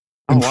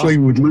in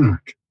Fleetwood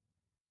Mac.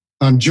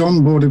 And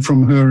John bought it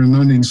from her in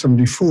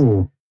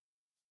 1974.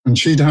 And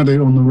she'd had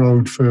it on the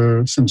road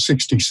since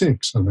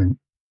 66, I think.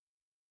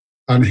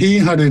 And he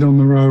had it on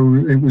the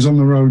road, it was on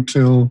the road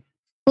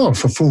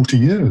for 40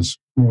 years,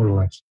 more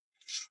or less.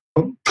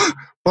 But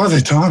by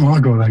the time I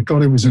got that,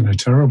 God, it was in a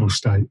terrible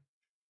state.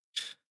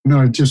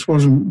 No, it just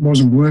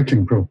wasn't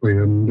working properly.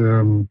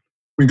 And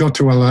we got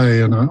to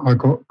LA, and I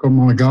got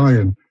my guy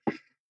in,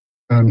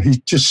 and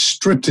he just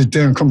stripped it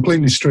down,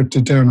 completely stripped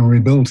it down, and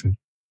rebuilt it,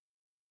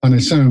 and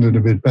it sounded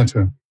a bit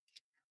better.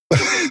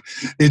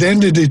 It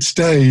ended its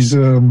days.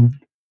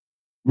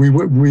 We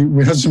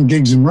had some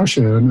gigs in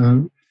Russia,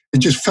 and it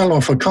just fell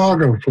off a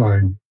cargo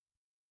plane.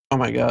 Oh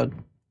my God!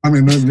 I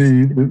mean,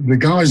 the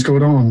guys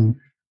got on,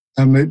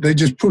 and they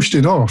just pushed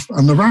it off,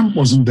 and the ramp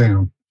wasn't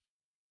down.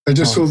 They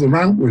just thought the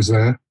ramp was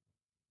there.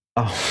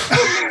 Oh.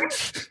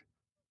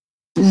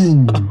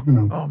 Boom!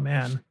 Oh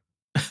man!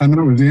 And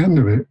that was the end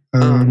of it.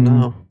 Oh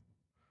no!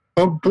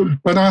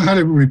 But I had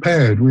it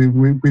repaired.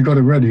 We got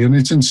it ready, and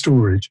it's in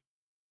storage.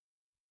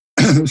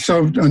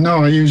 So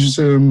now I use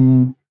a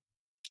man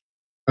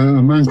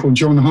called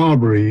John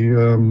Harbury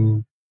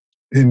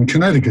in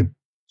Connecticut.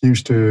 He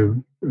used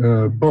to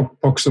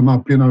box them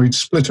up. He'd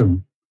split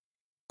them,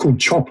 called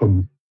chop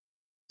them.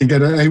 You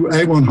get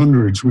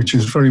A100s, which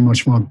is very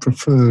much my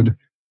preferred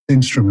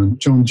instrument.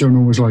 John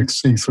always liked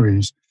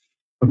C3s,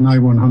 but an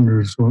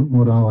A100 is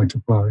what I like to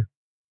play.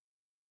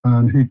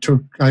 And he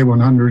took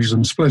A100s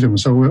and split them.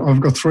 So I've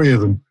got 3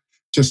 of them,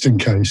 just in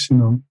case,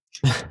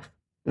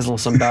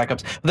 There's some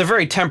backups. They're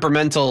very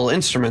temperamental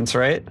instruments,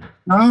 right?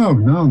 No.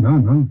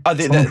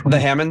 The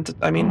Hammond,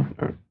 I mean?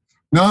 Or?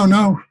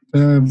 No.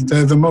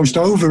 They're the most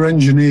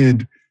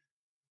over-engineered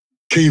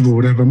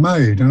keyboard ever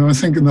made. And I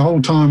think in the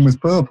whole time with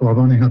Purple, I've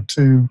only had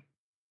two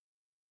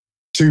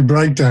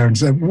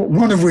breakdowns,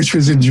 one of which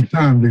was in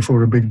Japan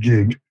before a big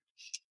gig.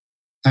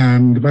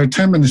 And about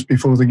 10 minutes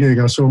before the gig,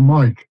 I saw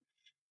Mike,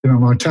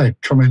 my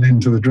tech, coming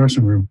into the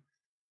dressing room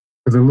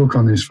with a look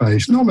on his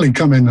face. Normally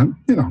come in,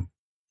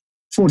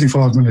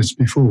 45 minutes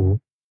before,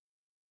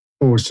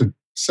 always to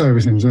say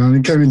everything's on.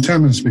 He came in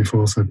 10 minutes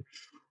before, said,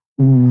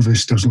 "Ooh,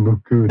 this doesn't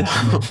look good."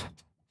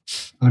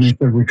 And he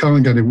said, "We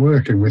can't get it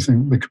working. We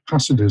think the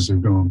capacitors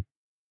have gone."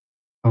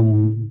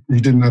 He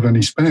didn't have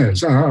any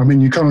spares. I mean,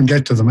 you can't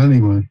get to them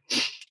anyway,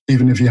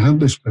 even if you had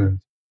the spares.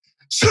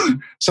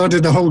 So I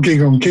did the whole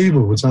gig on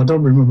keyboards. I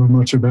don't remember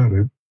much about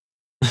it.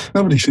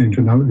 Nobody seemed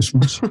to notice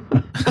much.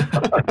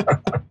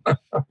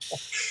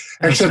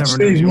 Except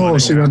Steve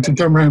Morse, who had to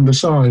come around the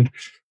side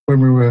when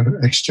we were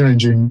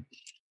exchanging,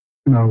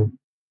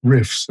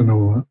 riffs and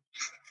all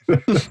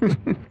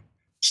that.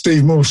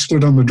 Steve Morse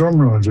stood on the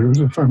drum riser. It was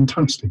a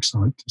fantastic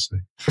sight to see.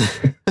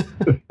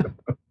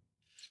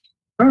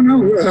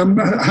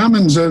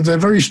 Hammonds, they're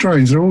very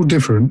strange. They're all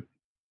different.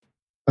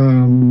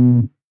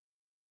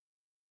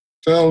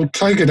 They'll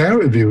take it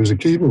out of you as a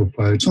keyboard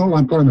player. It's not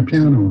like playing a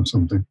piano or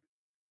something.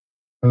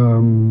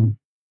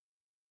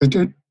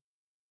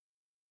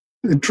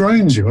 It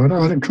drains you.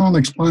 I can't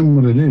explain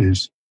what it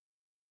is.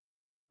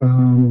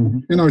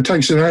 It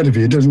takes it out of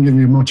you. It doesn't give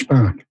you much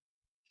back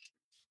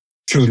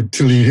till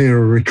you hear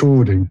a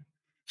recording.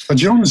 But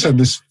John said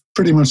this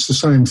pretty much the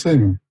same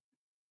thing,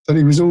 that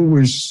he was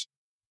always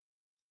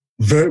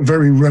very,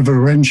 very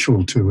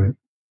reverential to it.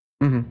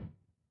 Mm-hmm.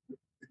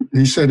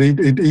 He said he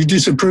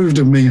disapproved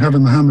of me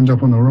having the Hammond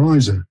up on a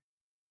riser.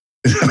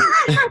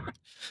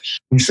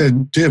 He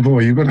said, "Dear boy,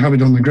 you've got to have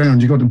it on the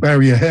ground. You've got to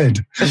bury your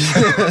head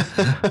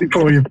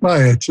before you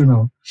play it,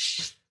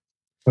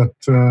 But,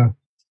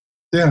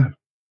 yeah.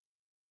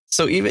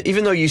 So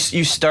even though you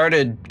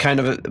started kind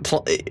of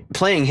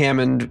playing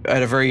Hammond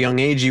at a very young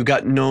age, you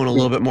got known a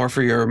little bit more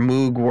for your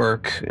Moog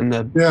work in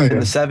the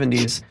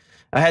 70s.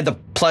 I had the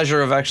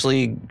pleasure of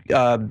actually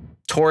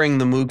touring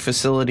the Moog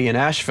facility in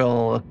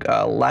Asheville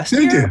last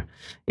year. You?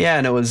 Yeah,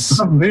 and it was.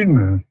 I haven't been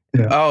there.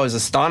 Yeah. Oh, it was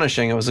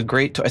astonishing. It was a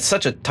great. It's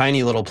such a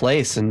tiny little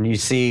place, and you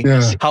see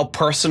how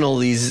personal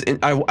these.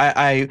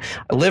 I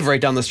live right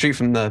down the street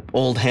from the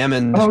old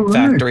Hammond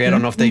factory. I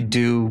don't know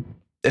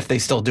if they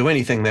still do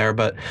anything there,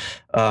 but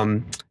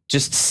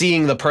just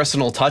seeing the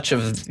personal touch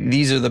of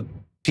these are the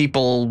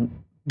people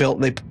built.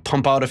 They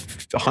pump out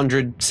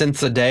 100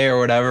 synths a day or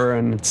whatever,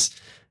 and it's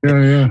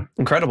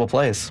incredible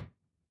place.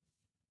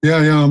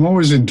 Yeah. I'm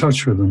always in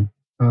touch with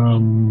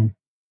them,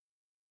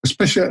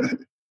 especially.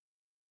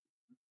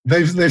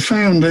 They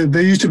found that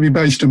they used to be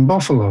based in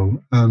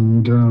Buffalo,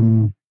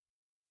 and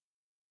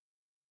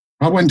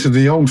I went to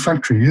the old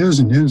factory years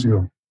and years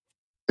ago.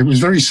 It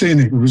was very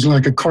scenic. It was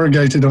like a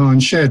corrugated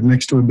iron shed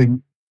next to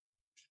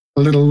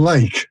a little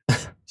lake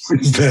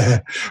was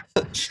there,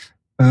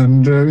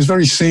 and it was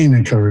very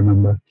scenic. I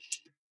remember,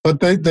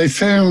 but they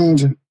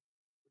found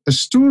a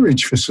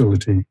storage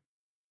facility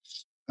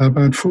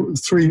about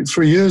 3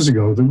 years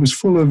ago that was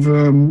full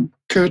of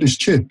Curtis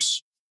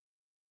chips.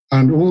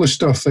 And all the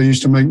stuff they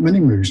used to make mini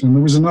Moogs, and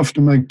there was enough to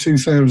make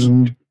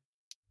 2,000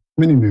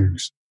 mini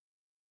Moogs.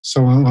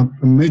 So I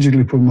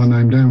immediately put my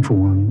name down for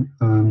one,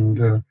 and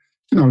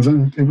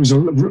it was a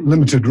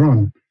limited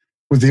run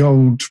with the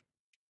old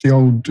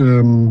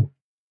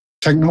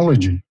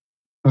technology.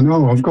 And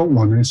I've got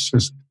one. It's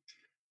just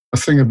a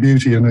thing of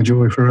beauty and a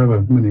joy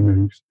forever. Mini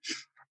Moogs.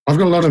 I've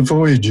got a lot of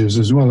Voyagers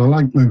as well. I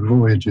like Moog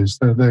Voyagers.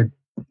 They're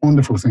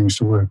wonderful things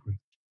to work with.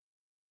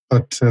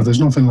 But there's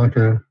nothing like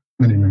a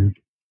mini Moog.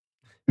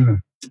 Yeah.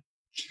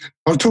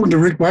 I was talking to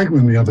Rick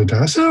Wakeman the other day.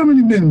 I said, how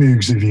many min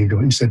moogs have you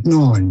got? He said,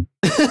 9.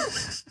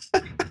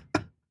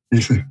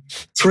 He said,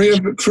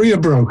 three are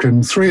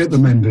broken, 3 at the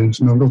menders,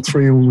 and I've got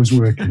 3 always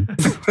working.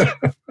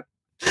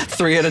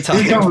 3 at a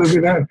time.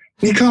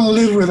 He can't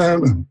live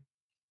without them.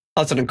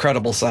 That's an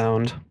incredible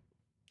sound.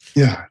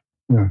 Yeah,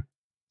 yeah.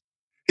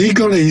 He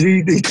told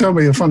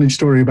me a funny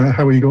story about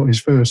how he got his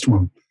first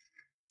one.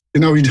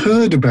 You know, he'd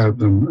heard about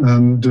them,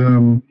 and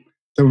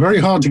they were very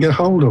hard to get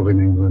hold of in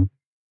England.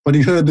 But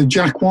he heard that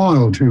Jack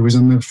Wilde, who was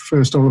in the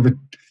first Oliver,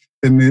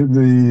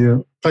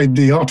 played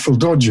the Artful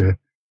Dodger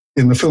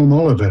in the film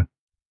Oliver,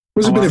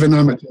 was a bit of an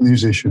amateur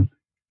musician.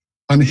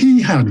 And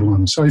he had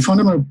one. So he found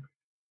him out,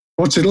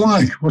 what's it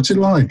like? What's it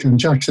like? And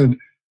Jack said,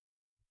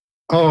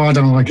 oh, I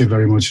don't like it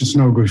very much. It's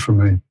no good for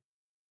me.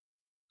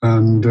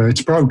 And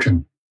it's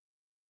broken.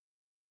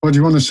 Well, do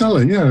you want to sell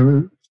it?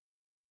 Yeah.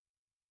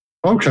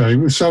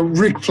 Okay. So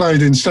Rick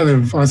played, instead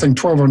of, I think,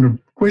 1,200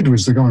 quid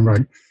was the going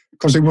rate,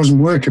 because it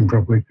wasn't working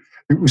properly.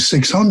 It was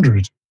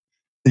 600.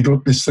 He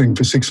got this thing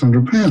for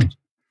 £600.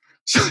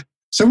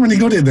 So when he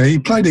got it there, he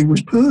played it. It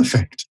was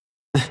perfect.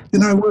 You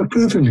know, it worked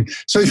perfectly.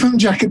 So he phoned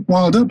Jack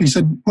Wild up. He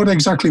said, what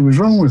exactly was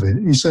wrong with it?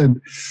 He said,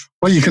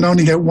 well, you can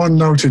only get 1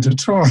 note at a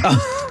time.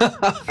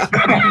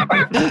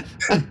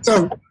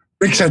 So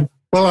Rick said,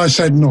 well, I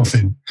said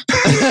nothing.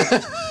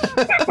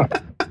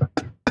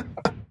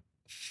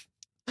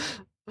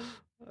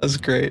 That's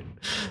great.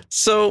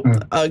 So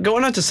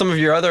going on to some of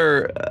your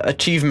other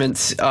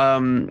achievements,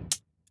 the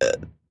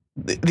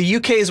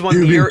UK has won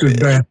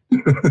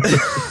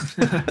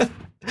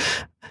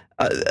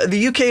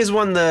the UK has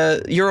won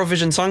the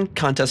Eurovision Song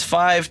Contest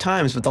 5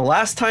 times, but the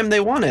last time they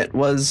won it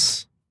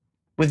was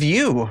with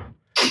you.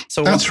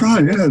 So that's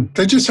right. Yeah,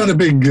 they just had a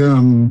big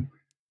rerun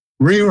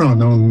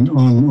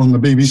on the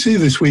BBC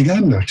this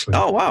weekend, actually.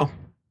 Oh wow!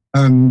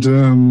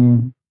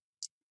 And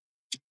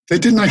they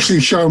didn't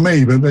actually show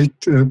me, but they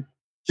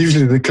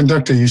usually the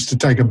conductor used to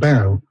take a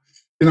bow.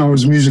 You know, I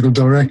was a musical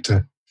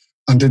director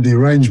and did the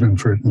arrangement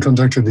for it and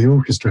conducted the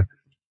orchestra.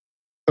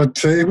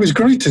 But it was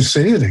great to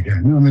see it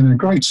again. I mean, a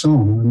great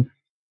song, and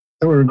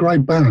they were a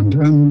great band.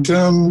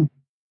 And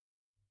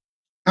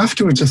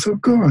afterwards, I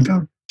thought, God,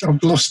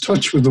 I've lost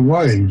touch with the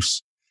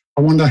Waves.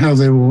 I wonder how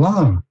they all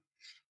are.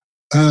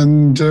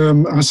 And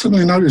I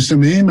suddenly noticed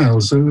in the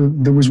emails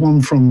there was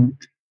one from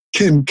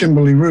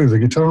Kimberly Rue, the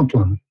guitar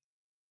player,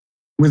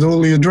 with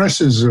all the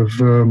addresses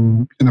of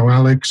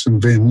Alex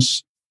and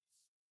Vince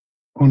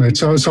on it.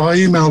 So I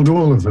emailed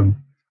all of them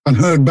and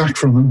heard back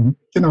from them.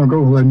 You know, I got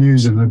all their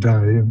news in a day.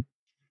 And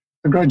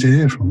they're great to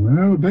hear from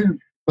them. They're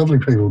lovely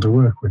people to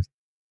work with.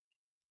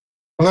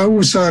 Well, I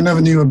always say I never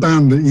knew a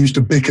band that used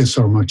to bicker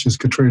so much as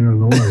Katrina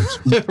and the Waves.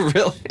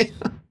 Really?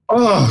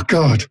 Oh,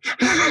 God.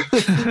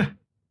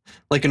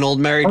 Like an old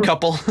married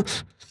couple?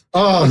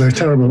 Oh, they're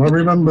terrible. I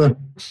remember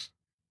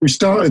we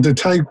started the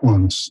take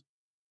once.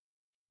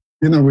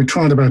 You know, we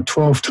tried about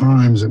 12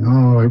 times and,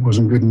 it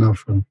wasn't good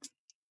enough and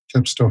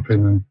kept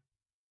stopping. And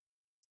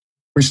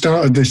we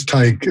started this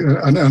take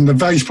and the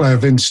bass player,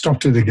 Vince,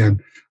 stopped it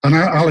again. And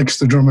Alex,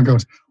 the drummer,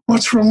 goes,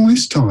 what's wrong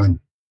this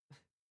time?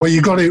 Well,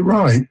 you got it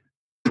right.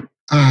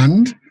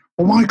 And,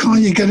 well, why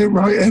can't you get it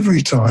right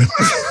every time?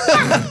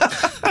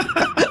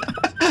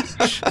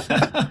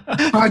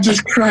 I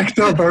just cracked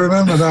up. I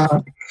remember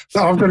that.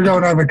 So I'm going to go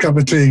and have a cup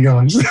of tea,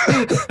 guys.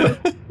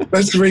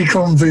 Let's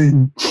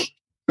reconvene.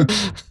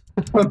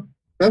 But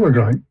they were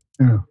great.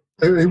 Yeah,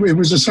 it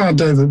was a sad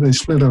day that they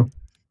split up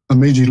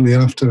immediately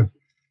after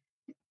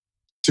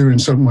doing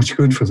so much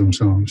good for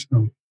themselves.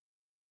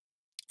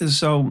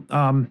 So,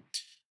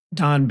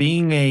 Don,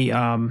 being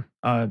a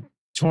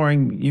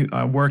touring,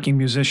 working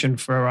musician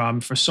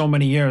for so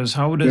many years,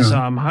 how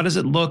does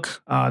it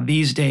look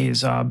these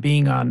days?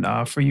 Being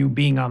on for you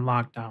being on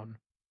lockdown.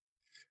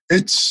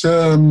 It's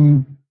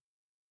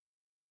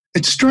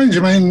strange.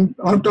 I mean,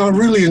 I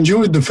really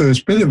enjoyed the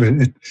first bit of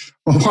it.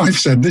 My wife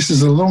said, this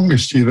is the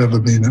longest you've ever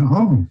been at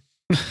home.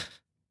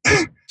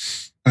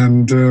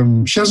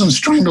 And she hasn't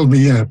strangled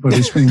me yet, but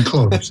it's been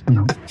close. You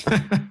know.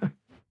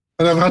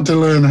 But I've had to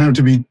learn how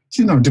to be,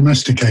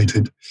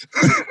 domesticated.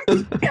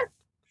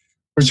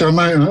 Which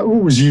I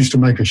always used to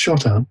make a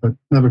shot at, but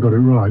never got it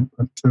right.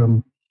 But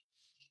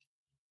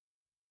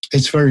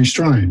it's very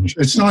strange.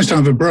 It's nice to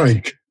have a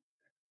break,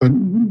 but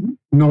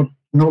not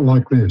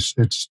like this.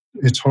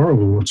 It's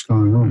horrible what's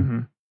going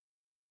on.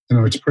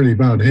 Mm-hmm. It's pretty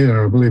bad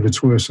here. I believe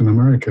it's worse in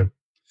America.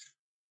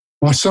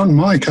 My son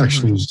Mike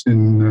actually is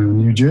in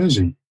New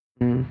Jersey.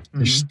 Mm-hmm.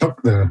 He's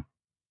stuck there.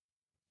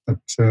 But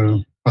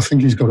I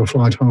think he's got a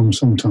flight home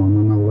sometime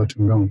and I'll let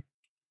him go.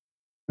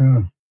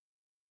 Yeah.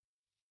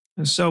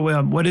 So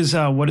what is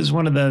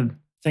one of the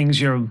things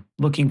you're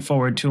looking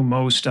forward to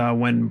most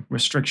when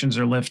restrictions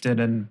are lifted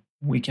and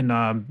we can,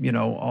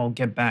 all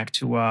get back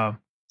to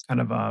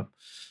kind of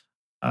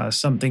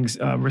something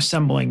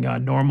resembling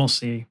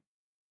normalcy?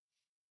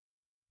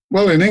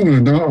 Well, in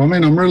England, I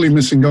mean, I'm really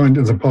missing going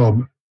to the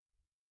pub,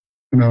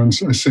 and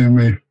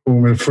seeing all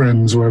my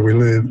friends where we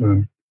live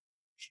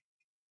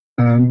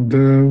and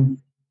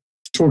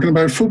talking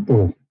about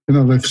football.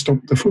 They've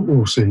stopped the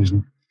football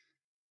season.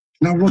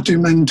 Now, what do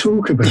men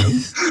talk about?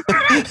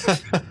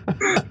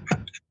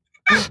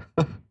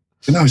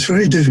 It's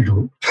very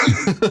difficult.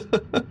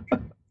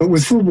 But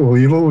with football,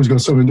 you've always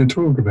got something to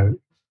talk about.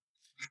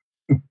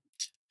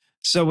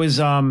 So is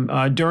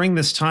during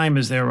this time,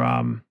 is there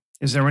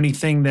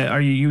anything that,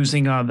 are you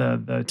using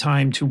the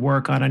time to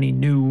work on any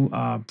new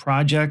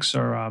projects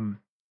or?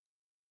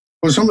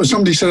 Well,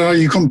 somebody said, "Are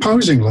you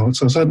composing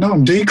lots?" I said, "No,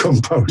 I'm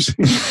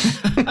decomposing."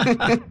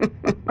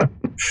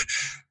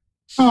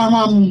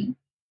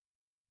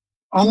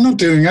 I'm not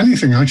doing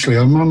anything actually.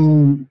 I've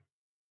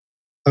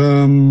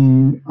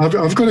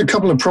got a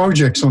couple of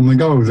projects on the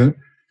go that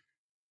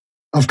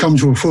I've come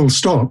to a full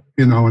stop,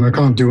 and I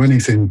can't do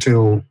anything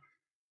till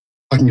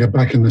I can get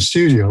back in the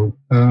studio.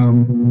 But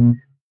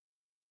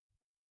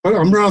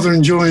I'm rather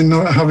enjoying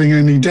not having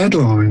any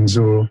deadlines,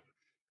 or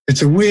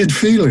it's a weird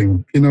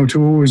feeling,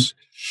 to always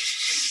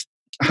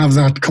have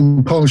that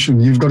compulsion.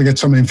 You've got to get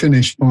something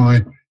finished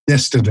by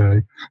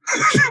yesterday.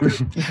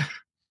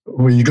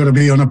 Or you've got to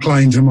be on a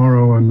plane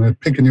tomorrow and they're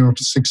picking you up at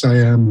 6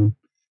 a.m.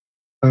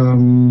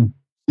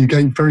 You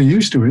get very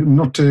used to it. And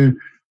not to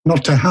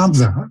have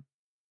that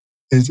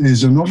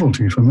is a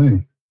novelty for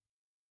me.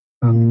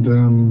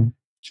 And,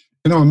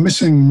 I'm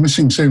missing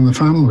seeing the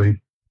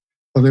family,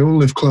 but they all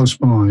live close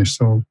by.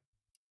 So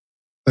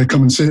they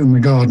come and sit in the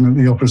garden at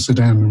the opposite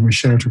end and we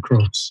shout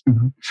across,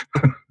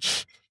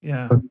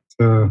 Yeah. But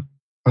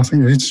I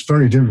think it's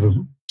very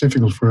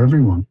difficult for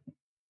everyone.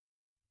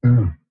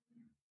 Yeah.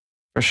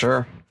 For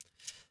sure.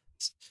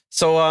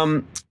 So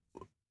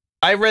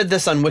I read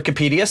this on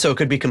Wikipedia, so it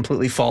could be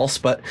completely false,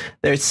 but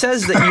it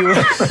says that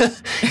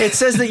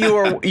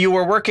you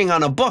were working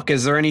on a book.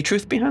 Is there any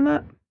truth behind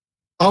that?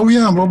 Oh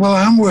yeah, well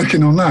I am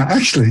working on that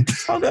actually.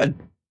 Oh good.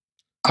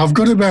 I've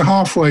got it about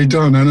halfway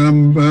done,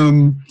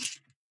 and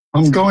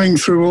I'm going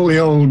through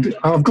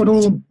I've got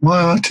all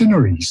my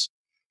itineraries.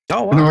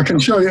 Oh wow. I can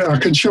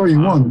show you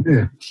one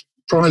here.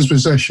 Prized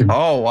possession.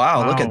 Oh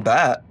wow, look at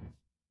that.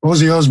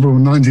 Ozzy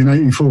Osbourne,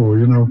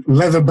 1984,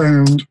 leather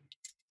bound.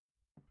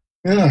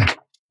 Yeah.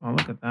 Oh,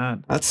 look at that.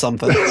 That's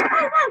something.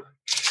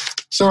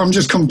 So I'm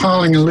just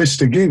compiling a list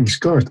of gigs.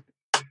 God,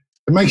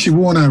 it makes you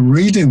worn out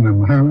reading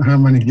them, how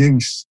many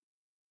gigs,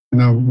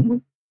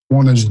 one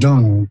has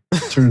done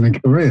during a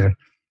career.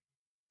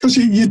 Because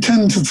you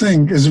tend to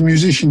think, as a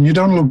musician, you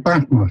don't look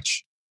back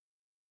much.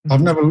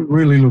 I've never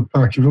really looked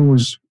back. You're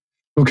always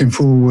looking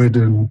forward,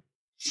 and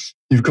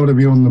you've got to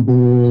be on the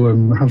ball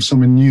and have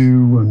something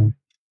new. And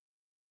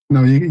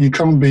you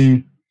can't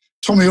be.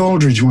 Tommy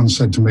Aldridge once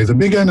said to me, "The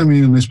big enemy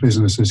in this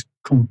business is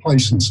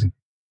complacency."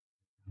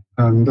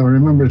 And I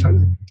remember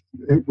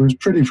it was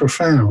pretty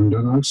profound,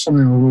 and that's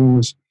something I've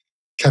always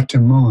kept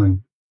in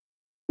mind.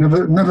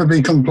 Never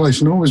be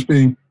complacent. Always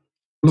be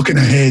looking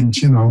ahead.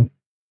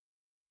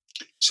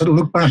 So to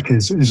look back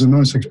is a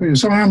nice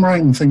experience. So I am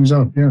writing things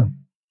up. Yeah.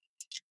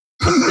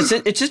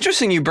 It's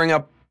interesting you bring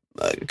up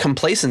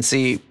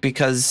complacency,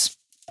 because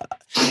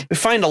we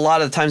find a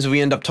lot of the times we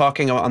end up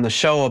talking on the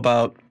show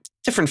about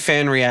different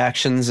fan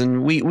reactions,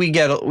 and we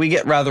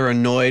get rather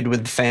annoyed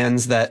with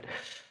fans that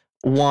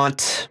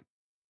want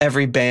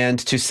every band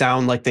to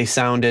sound like they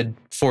sounded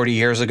 40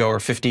 years ago or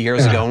 50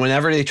 years ago. And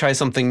whenever they try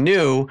something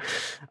new,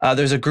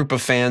 there's a group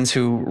of fans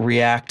who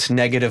react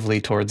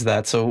negatively towards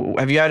that. So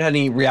have you had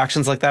any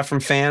reactions like that from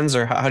fans,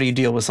 or how do you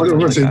deal with something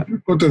like that?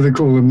 What do they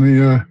call them?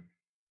 The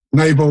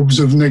nabobs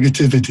of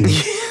negativity.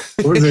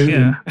 What is it?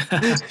 Yeah.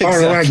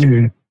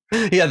 Exactly.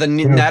 Yeah, the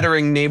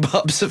nattering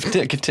nabobs of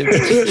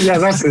negativity. Yeah,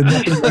 that's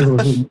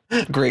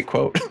it. Great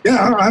quote.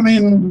 Yeah, I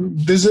mean,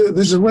 there's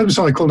a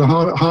website called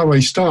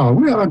Highway Star.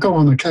 I go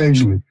on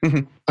occasionally,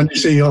 and you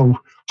see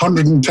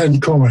 110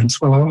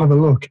 comments. Well, I'll have a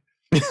look.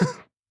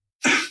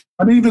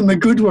 And even the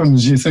good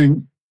ones, you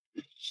think,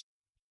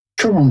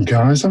 come on,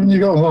 guys, haven't you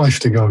got a life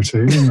to go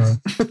to?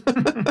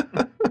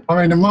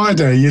 I mean, in my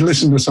day, you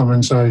listen to someone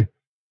and say,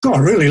 God, I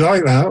really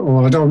like that,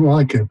 or I don't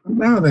like it. But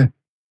now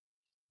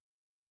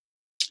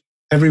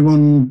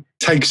everyone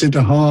takes it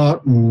to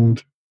heart,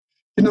 and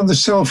the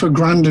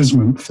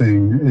self-aggrandizement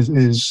thing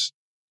is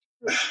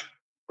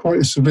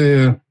quite a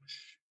severe.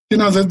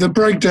 The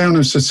breakdown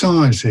of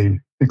society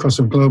because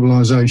of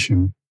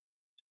globalization.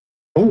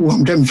 Oh,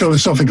 I'm getting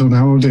philosophical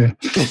now. Oh dear.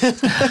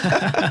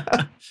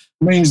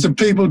 Means that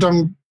people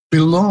don't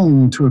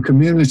belong to a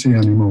community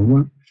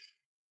anymore.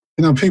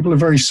 People are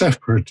very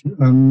separate,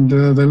 and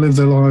they live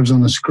their lives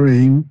on a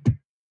screen.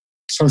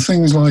 So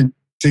things like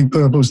Deep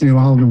Purple's new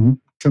album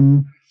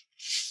can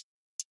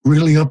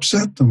really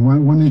upset them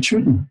when it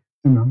shouldn't.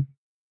 I mean,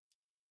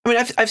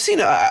 I've seen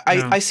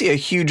I see a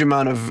huge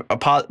amount of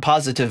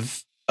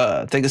positive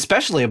thing,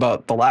 especially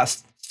about the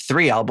last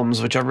 3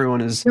 albums, which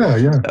everyone is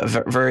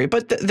very.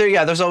 But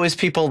there's always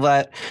people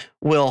that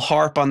will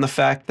harp on the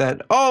fact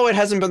that it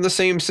hasn't been the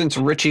same since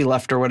Ritchie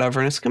left or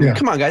whatever. And it's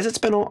come on, guys, it's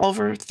been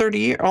over 30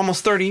 years,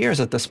 almost 30 years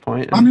at this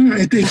point. I mean,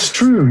 it's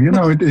true.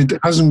 It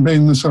hasn't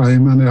been the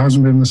same, and it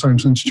hasn't been the same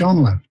since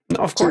John left.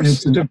 No, of course,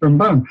 it's a different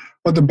band,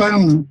 but the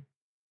band,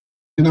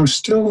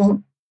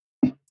 still.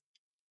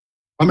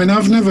 I mean,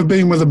 I've never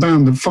been with a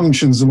band that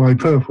functions the way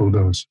Purple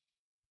does.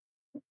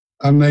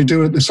 and they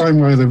do it the same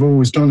way they've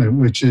always done it,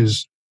 which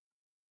is,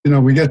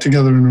 we get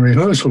together in a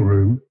rehearsal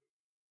room,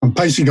 and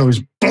Paice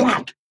goes,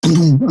 blah,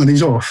 boom, and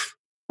he's off.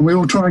 And we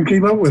all try and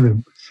keep up with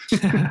him.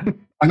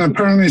 And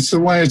apparently it's the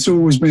way it's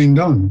always been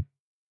done.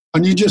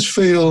 And you just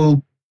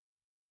feel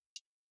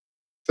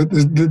that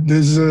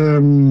there's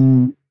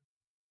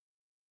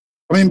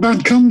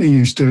Bad Company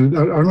used to,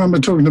 I remember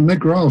talking to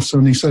Mick Ralphs,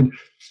 and he said,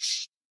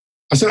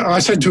 I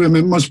said to him,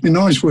 it must be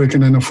nice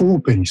working in a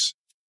 4-piece.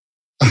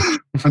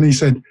 And he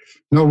said,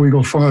 no, we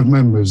got 5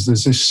 members.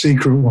 There's this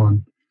secret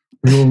one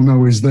we all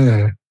know is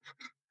there,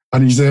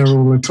 and he's there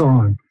all the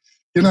time.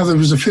 There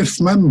was a 5th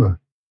member,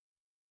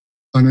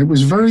 and it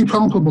was a very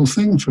palpable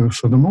thing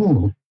for them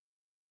all,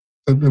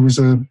 that there was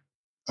a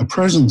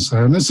presence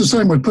there. And it's the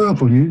same with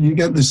Purple. You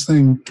get this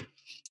thing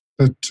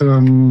that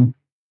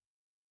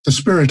the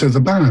spirit of the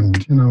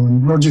band,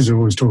 and Roger's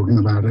always talking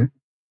about it.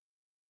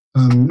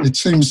 It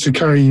seems to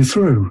carry you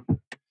through.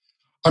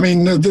 I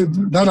mean,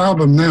 that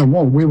album now,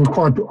 we were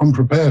quite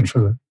unprepared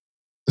for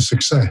the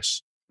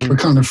success. We're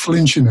kind of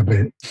flinching a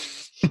bit,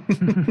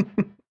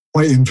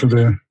 waiting for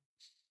the,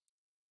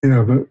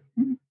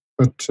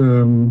 but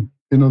the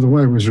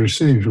way it was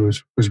received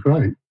was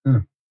great. Yeah.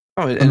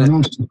 Oh,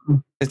 and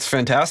it's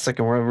fantastic,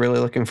 and we're really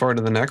looking forward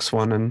to the next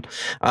one. And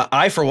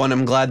I, for one,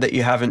 am glad that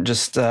you haven't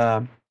just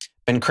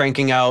been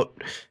cranking out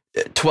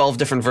 12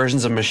 different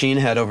versions of Machine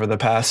Head over the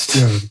past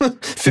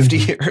 50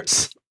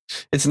 years.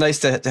 It's nice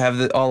to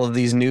have all of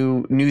these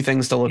new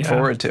things to look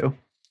forward to.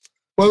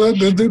 Well,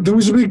 there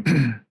was a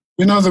big,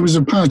 there was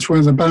a patch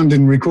where the band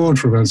didn't record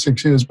for about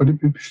 6 years, but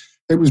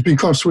it was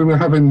because we were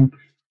having,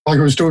 like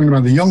I was talking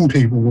about, the young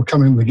people were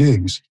coming to the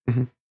gigs.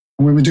 Mm-hmm.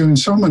 And we were doing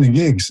so many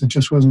gigs, it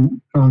just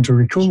wasn't time to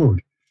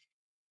record.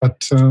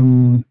 But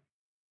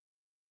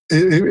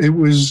it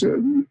was,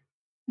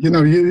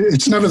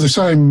 it's never the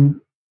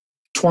same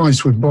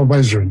twice with Bob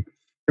Ezrin.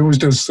 He always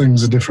does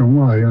things a different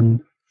way.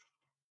 And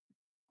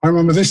I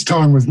remember this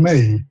time with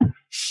me,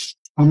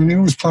 he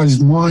always plays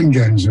mind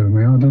games with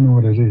me. I don't know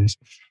what it is.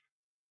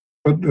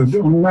 But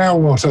Now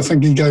What, I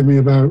think he gave me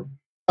about,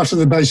 after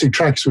the basic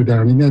tracks were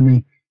down, he gave me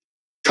a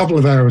couple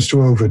of hours to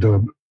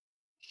overdub.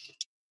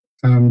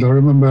 And I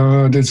remember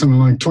I did something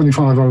like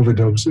 25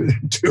 overdubs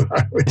in 2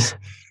 hours.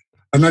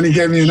 And then he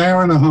gave me an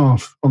hour and a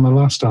half on the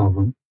last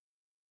album.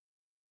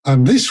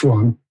 And this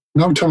one,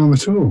 no time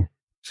at all.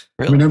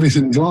 Really?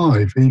 Everything's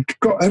live. He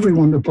got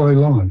everyone to play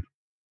live.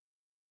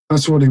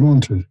 That's what he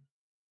wanted.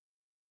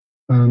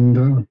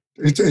 And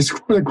it's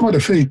quite a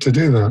feat to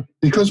do that.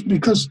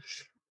 Because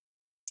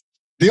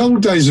the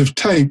old days of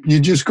tape, you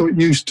just got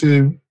used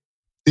to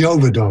the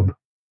overdub,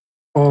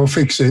 or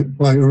fix it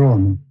later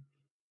on.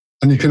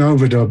 And you can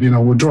overdub,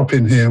 we'll drop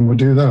in here and we'll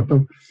do that.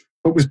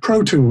 But with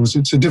Pro Tools,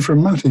 it's a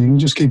different matter. You can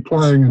just keep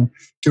playing and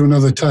do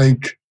another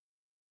take,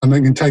 and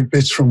they can take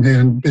bits from here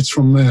and bits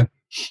from there.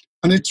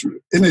 And it's,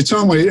 in its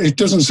own way, it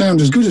doesn't sound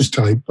as good as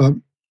tape, but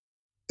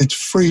it's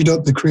freed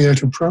up the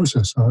creative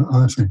process,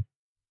 I think.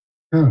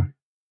 Yeah.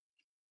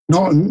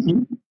 Not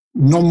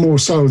more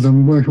so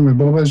than working with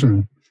Bob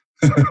Ezrin.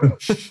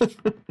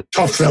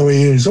 Tough though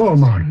he is. Oh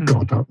my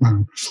God, that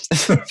man.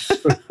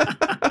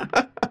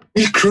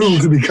 He's cruel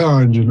to be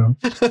kind,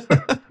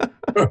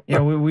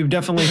 Yeah, we've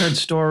definitely heard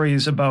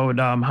stories about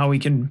how he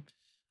can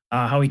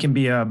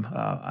be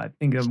I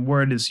think a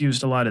word is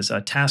used a lot as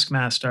a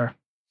taskmaster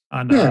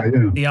on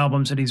the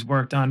albums that he's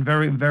worked on.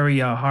 Very, very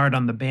hard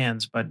on the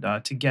bands,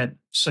 but to get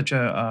such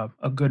a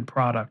good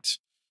product.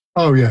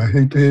 Oh yeah,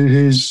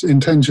 his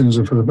intentions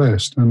are for the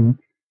best, and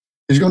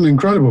he's got an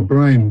incredible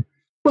brain.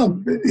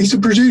 Well, he's a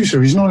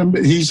producer. He's not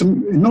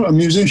a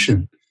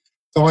musician.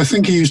 So I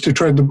think he used to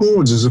tread the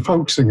boards as a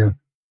folk singer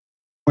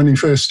when he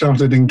first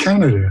started in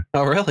Canada.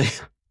 Oh, really?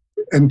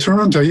 In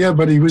Toronto, yeah,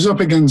 but he was up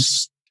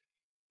against,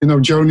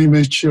 Joni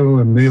Mitchell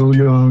and Neil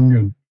Young,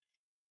 and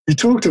he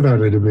talked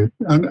about it a bit.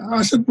 And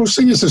I said, well,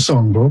 sing us a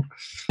song, Bob.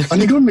 And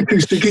he got an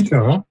acoustic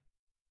guitar,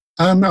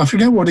 and I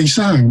forget what he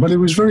sang, but it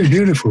was very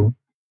beautiful.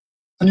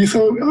 And you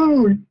thought,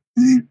 oh,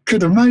 he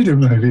could have made him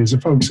maybe as a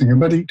folk singer,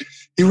 but he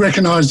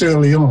recognised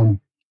early on,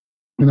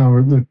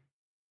 that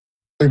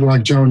people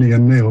like Joni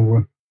and Neil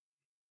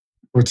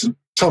were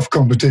tough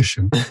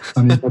competition,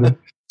 and he had to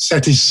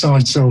set his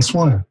sights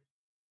elsewhere,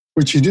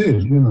 which he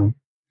did,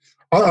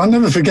 I'll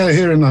never forget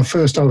hearing that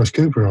first Alice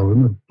Cooper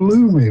album. It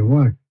blew me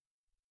away.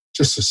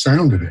 Just the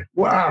sound of it.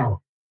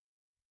 Wow.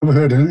 Never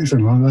heard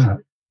anything like that.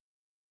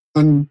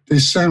 And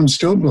his sound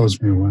still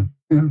blows me away.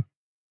 Yeah.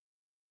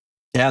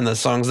 Yeah, and the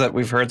songs that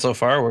we've heard so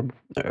far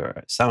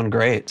sound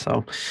great.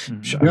 So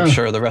I'm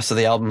sure the rest of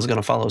the album is going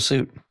to follow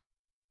suit.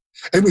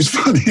 It was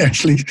funny,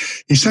 actually.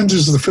 He sent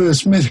us the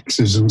first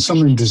mixes, and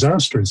something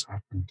disastrous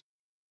happened.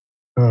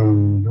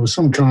 There was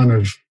some kind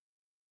of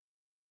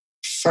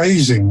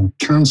phasing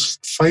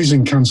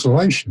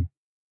cancellation.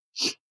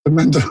 It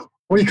meant that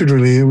all you could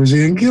really hear was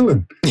Ian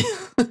Gillan.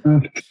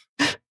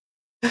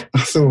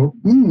 I thought,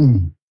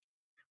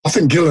 I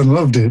think Gillan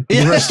loved it.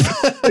 The rest of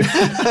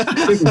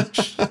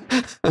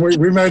it,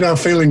 we made our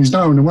feelings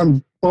known. And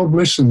when Bob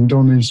listened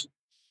on his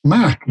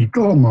Mac,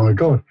 oh my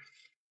God.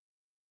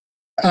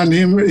 And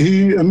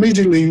he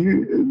immediately,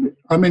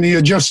 I mean, he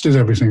adjusted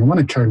everything. When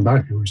it came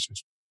back, it was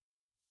just,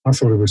 I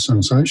thought it was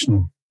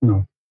sensational. You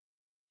know,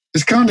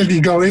 it's kind of,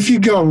 if you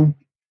go,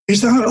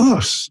 is that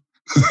us?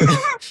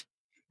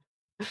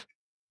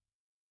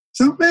 Is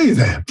that me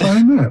there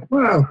playing that?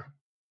 Wow.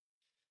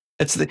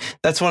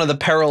 That's one of the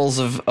perils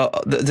of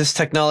this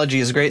technology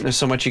is great and there's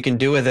so much you can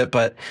do with it,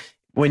 but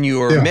when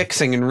you are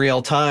mixing in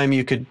real time,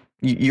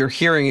 you're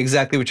hearing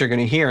exactly what you're going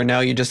to hear. And now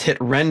you just hit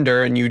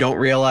render and you don't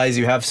realize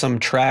you have some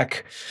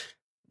track,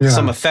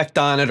 some effect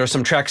on it, or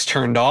some tracks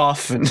turned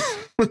off. And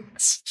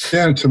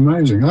it's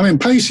amazing. I mean,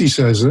 Paice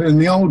says that in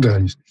the old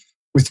days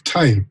with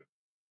tape,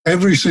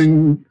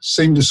 everything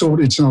seemed to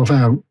sort itself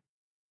out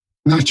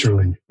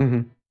naturally.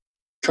 Mm-hmm.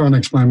 Can't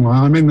explain why.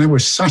 I mean, they were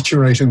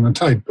saturating the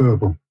tape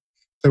purple.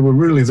 They were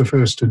really the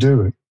first to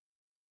do it.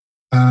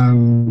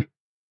 And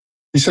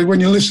he said,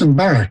 when you listen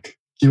back,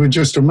 you were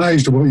just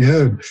amazed at what you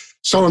heard.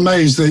 So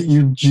amazed that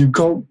you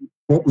got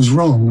what was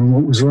wrong and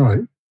what was right.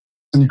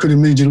 And you could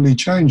immediately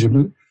change it.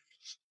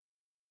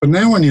 But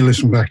now when you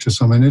listen back to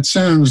something, it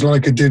sounds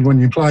like it did when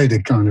you played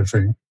it, kind of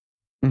thing.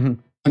 Mm-hmm.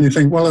 And you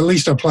think, well, at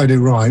least I played it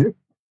right.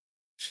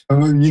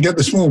 You get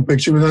the small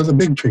picture without the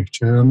big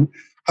picture. And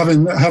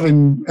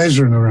having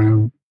Ezra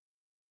around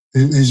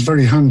is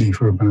very handy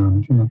for a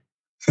band, you know.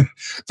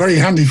 Very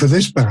handy for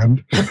this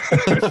band.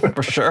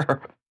 For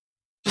sure.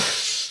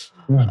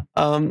 Yeah.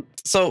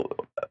 So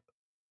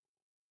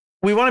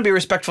we want to be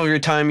respectful of your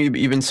time.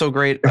 You've been so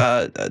great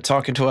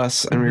talking to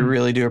us, and we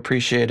really do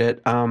appreciate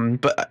it.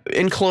 But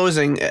in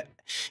closing,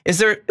 is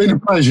there... It's been a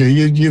pleasure.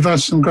 You've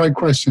asked some great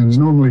questions.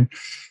 Normally,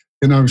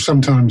 you know,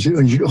 sometimes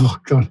oh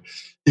God,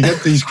 you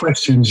get these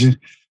questions you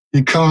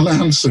can't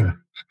answer.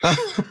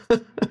 There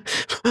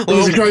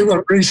was a great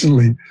one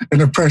recently in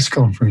a press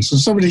conference,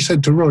 and somebody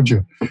said to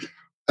Roger,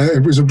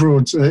 it was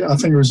abroad, I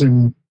think it was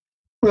in,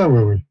 where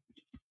were we?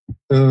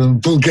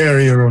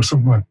 Bulgaria or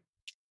somewhere.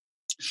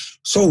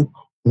 So,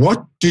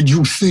 what did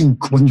you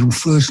think when you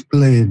first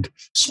played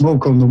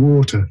Smoke on the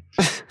Water?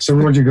 So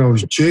Roger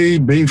goes, G,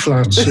 B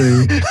flat, C.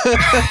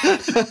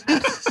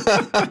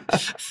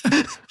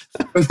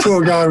 The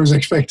poor guy was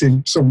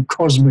expecting some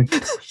cosmic.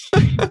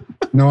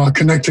 No, I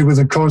connected with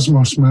the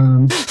cosmos,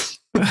 man.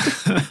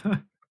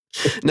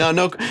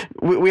 No,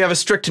 we have a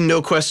strict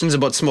no questions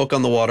about Smoke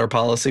on the Water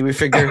policy. We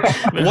figure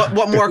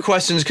what more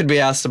questions could be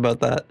asked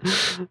about that.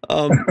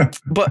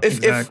 But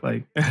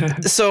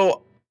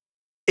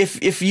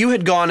if you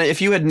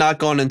had not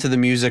gone into the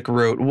music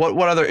route,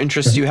 what other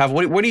interests do you have?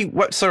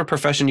 What sort of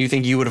profession do you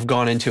think you would have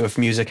gone into if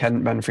music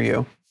hadn't been for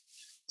you?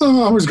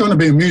 Well, I was going to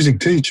be a music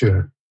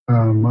teacher.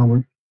 I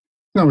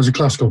was a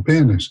classical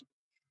pianist.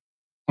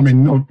 I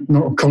mean,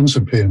 not a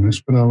concert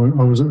pianist, but I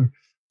was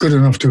good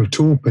enough to have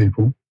taught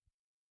people.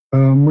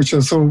 Which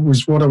I thought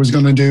was what I was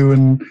going to do,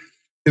 and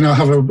you know,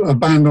 have a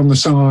band on the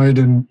side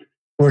and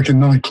work in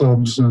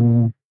nightclubs.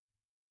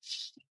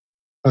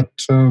 But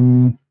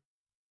you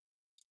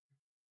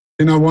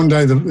know, one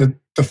day the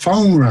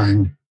phone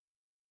rang.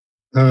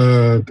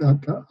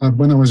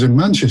 When I was in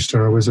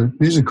Manchester, I was at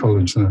music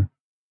college there,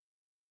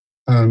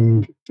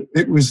 and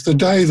it was the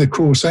day the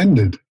course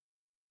ended,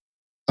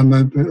 and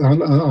I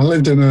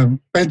lived in a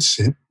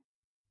bedsit.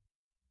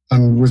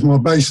 And with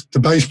the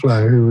bass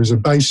player, who was a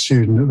bass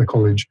student at the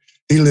college,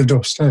 he lived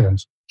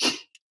upstairs.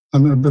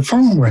 And the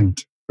phone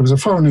went. There was a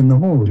phone in the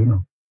hall, you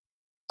know.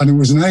 And it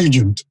was an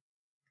agent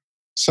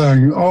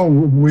saying, oh,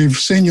 we've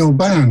seen your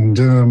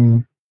band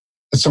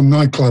at some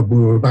nightclub.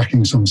 We were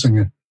backing some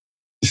singer.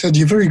 He said,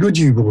 you're very good,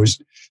 you boys.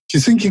 Do you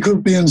think you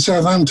could be in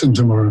Southampton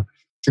tomorrow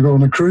to go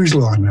on a cruise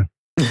liner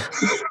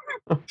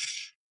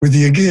with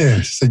your gear?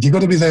 He said, you've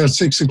got to be there at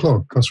 6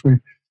 o'clock,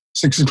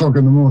 6 o'clock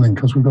in the morning,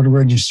 because we've got to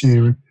register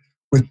you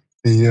with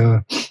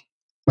the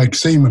make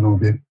seaman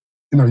of you.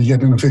 You know, you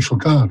get an official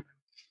card.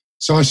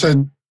 So I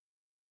said,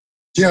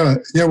 yeah,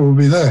 we'll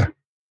be there.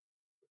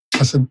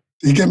 I said,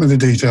 he gave me the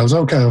details.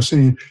 Okay, I'll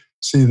see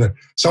you there.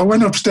 So I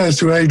went upstairs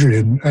to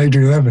Adrian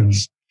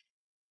Evans.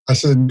 I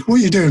said,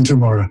 what are you doing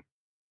tomorrow?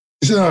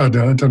 He said, oh, I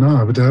don't know, I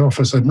have a day off.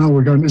 I said, no,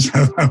 we're going to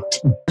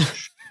Southampton.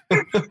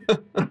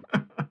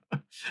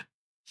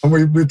 And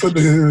we put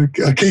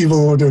a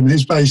keyboard and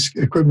his bass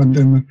equipment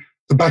in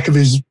the back of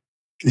he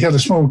had a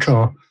small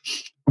car.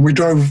 And we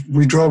drove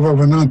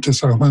overnight to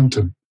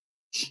Southampton,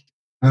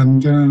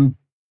 and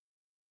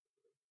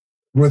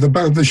with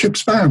the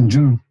ship's band,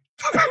 you know.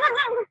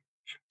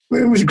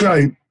 It was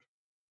great,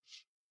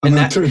 and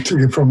I took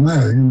it from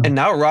there. You know. And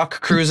now rock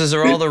cruises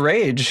are all the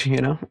rage,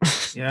 you know.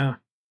 Yeah.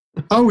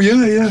 Oh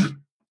yeah.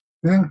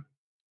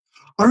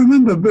 I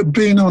remember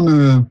being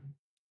on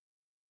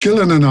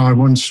Gillan and I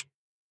once.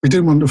 We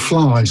didn't want to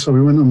fly, so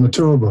we went on the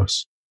tour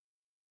bus.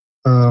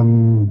 You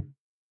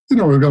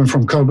know, we were going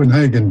from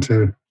Copenhagen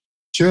to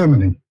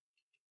Germany,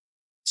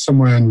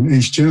 somewhere in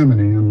East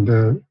Germany. And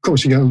of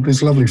course, you get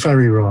this lovely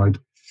ferry ride.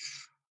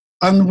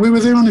 And we were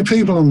the only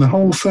people on the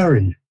whole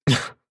ferry.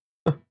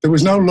 There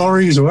was no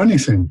lorries or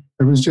anything.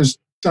 It was just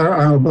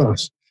our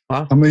bus.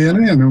 Wow. And me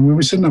and Ian, and we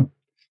were sitting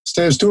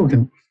upstairs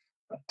talking.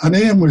 And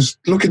Ian was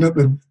looking at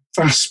the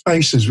vast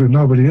spaces with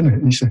nobody in it.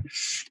 And he said,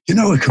 you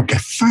know, we could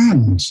get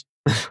fans.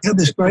 He had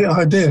this great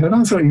idea, and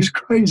I thought he was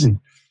crazy.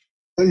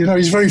 But,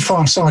 he's very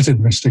far-sighted,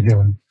 Mr.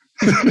 Gillan.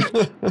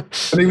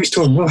 And he was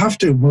talking, we'll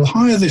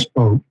hire this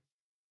boat,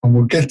 and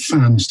we'll get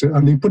fans to,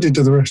 and he put it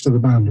to the rest of the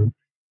band, and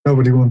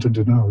nobody wanted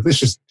to know.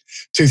 This was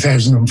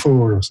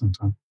 2004 or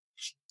something.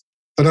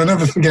 But I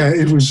never forget,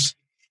 it was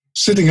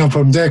sitting up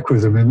on deck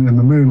with him in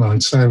the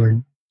moonlight,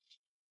 sailing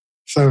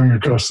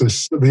across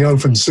the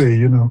open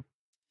sea,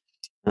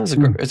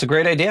 It's a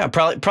great idea.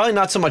 Probably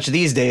not so much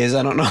these days.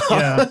 I don't know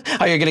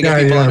how you're going to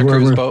get people on a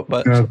cruise boat,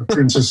 but the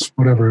Princess,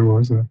 whatever it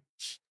was. Yeah,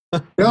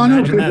 I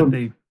know people.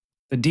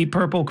 The Deep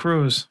Purple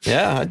cruise.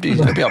 Yeah, I'd be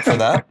up for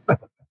that.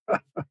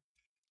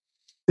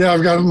 Yeah,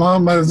 I've got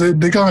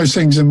the guy who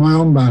sings in my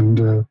own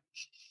band,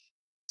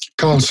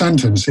 Carl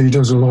Sentence. He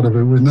does a lot of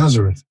it with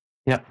Nazareth.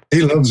 Yeah,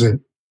 he loves it.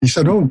 He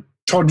said, "Oh,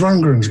 Todd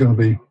Rundgren's going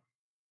to be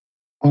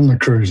on the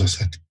cruise." I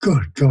said,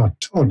 "Good God,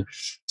 Todd!"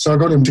 So I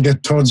got him to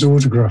get Todd's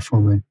autograph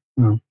for me.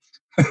 Oh,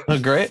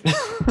 great!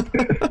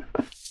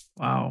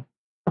 Wow,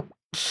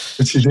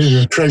 which he did,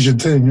 a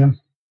treasured thing. Yeah,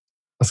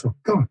 I thought,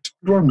 God, Todd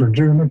Rundgren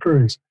during the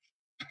cruise.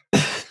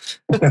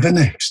 The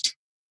next.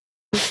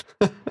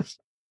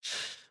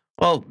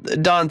 Well,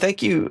 Don,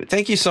 thank you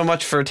so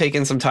much for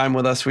taking some time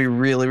with us. We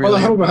really I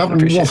hope I haven't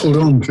waffled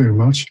on too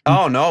much.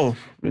 Oh no,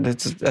 I've been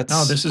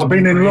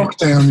in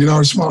lockdown.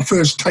 It's my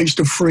first taste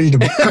of freedom.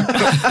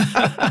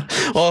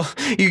 Well,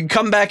 you can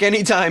come back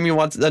anytime you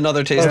want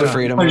another taste of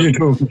freedom. Pleasure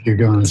talking to you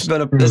guys.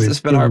 It's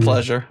been our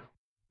pleasure.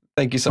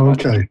 Thank you so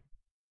much. Okay.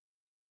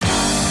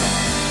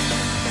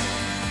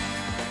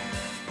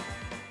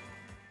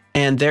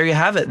 And there you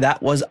have it.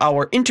 That was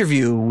our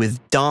interview with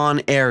Don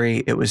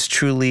Airey. It was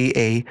truly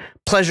a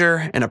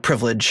pleasure and a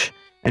privilege,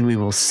 and we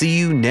will see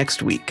you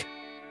next week.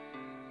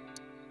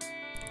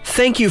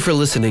 Thank you for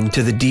listening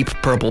to the Deep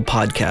Purple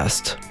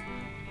Podcast.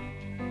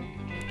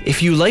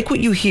 If you like what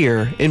you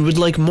hear and would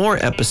like more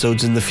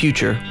episodes in the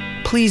future,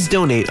 please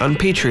donate on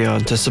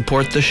Patreon to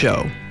support the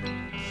show.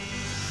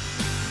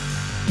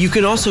 You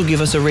can also give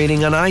us a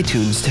rating on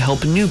iTunes to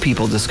help new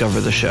people discover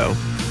the show.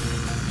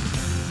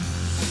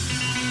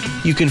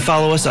 You can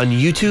follow us on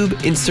YouTube,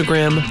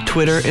 Instagram,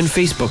 Twitter, and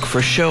Facebook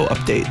for show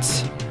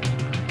updates.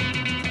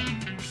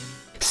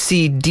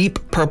 See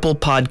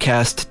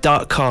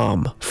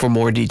deeppurplepodcast.com for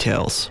more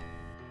details.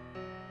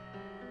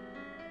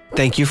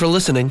 Thank you for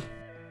listening.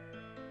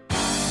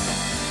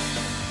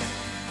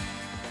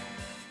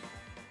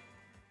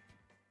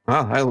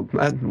 Wow,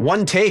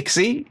 one take,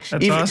 see?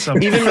 That's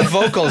awesome. Even with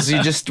vocals,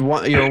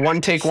 you're a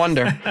one-take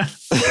wonder.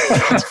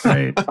 That's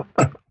great.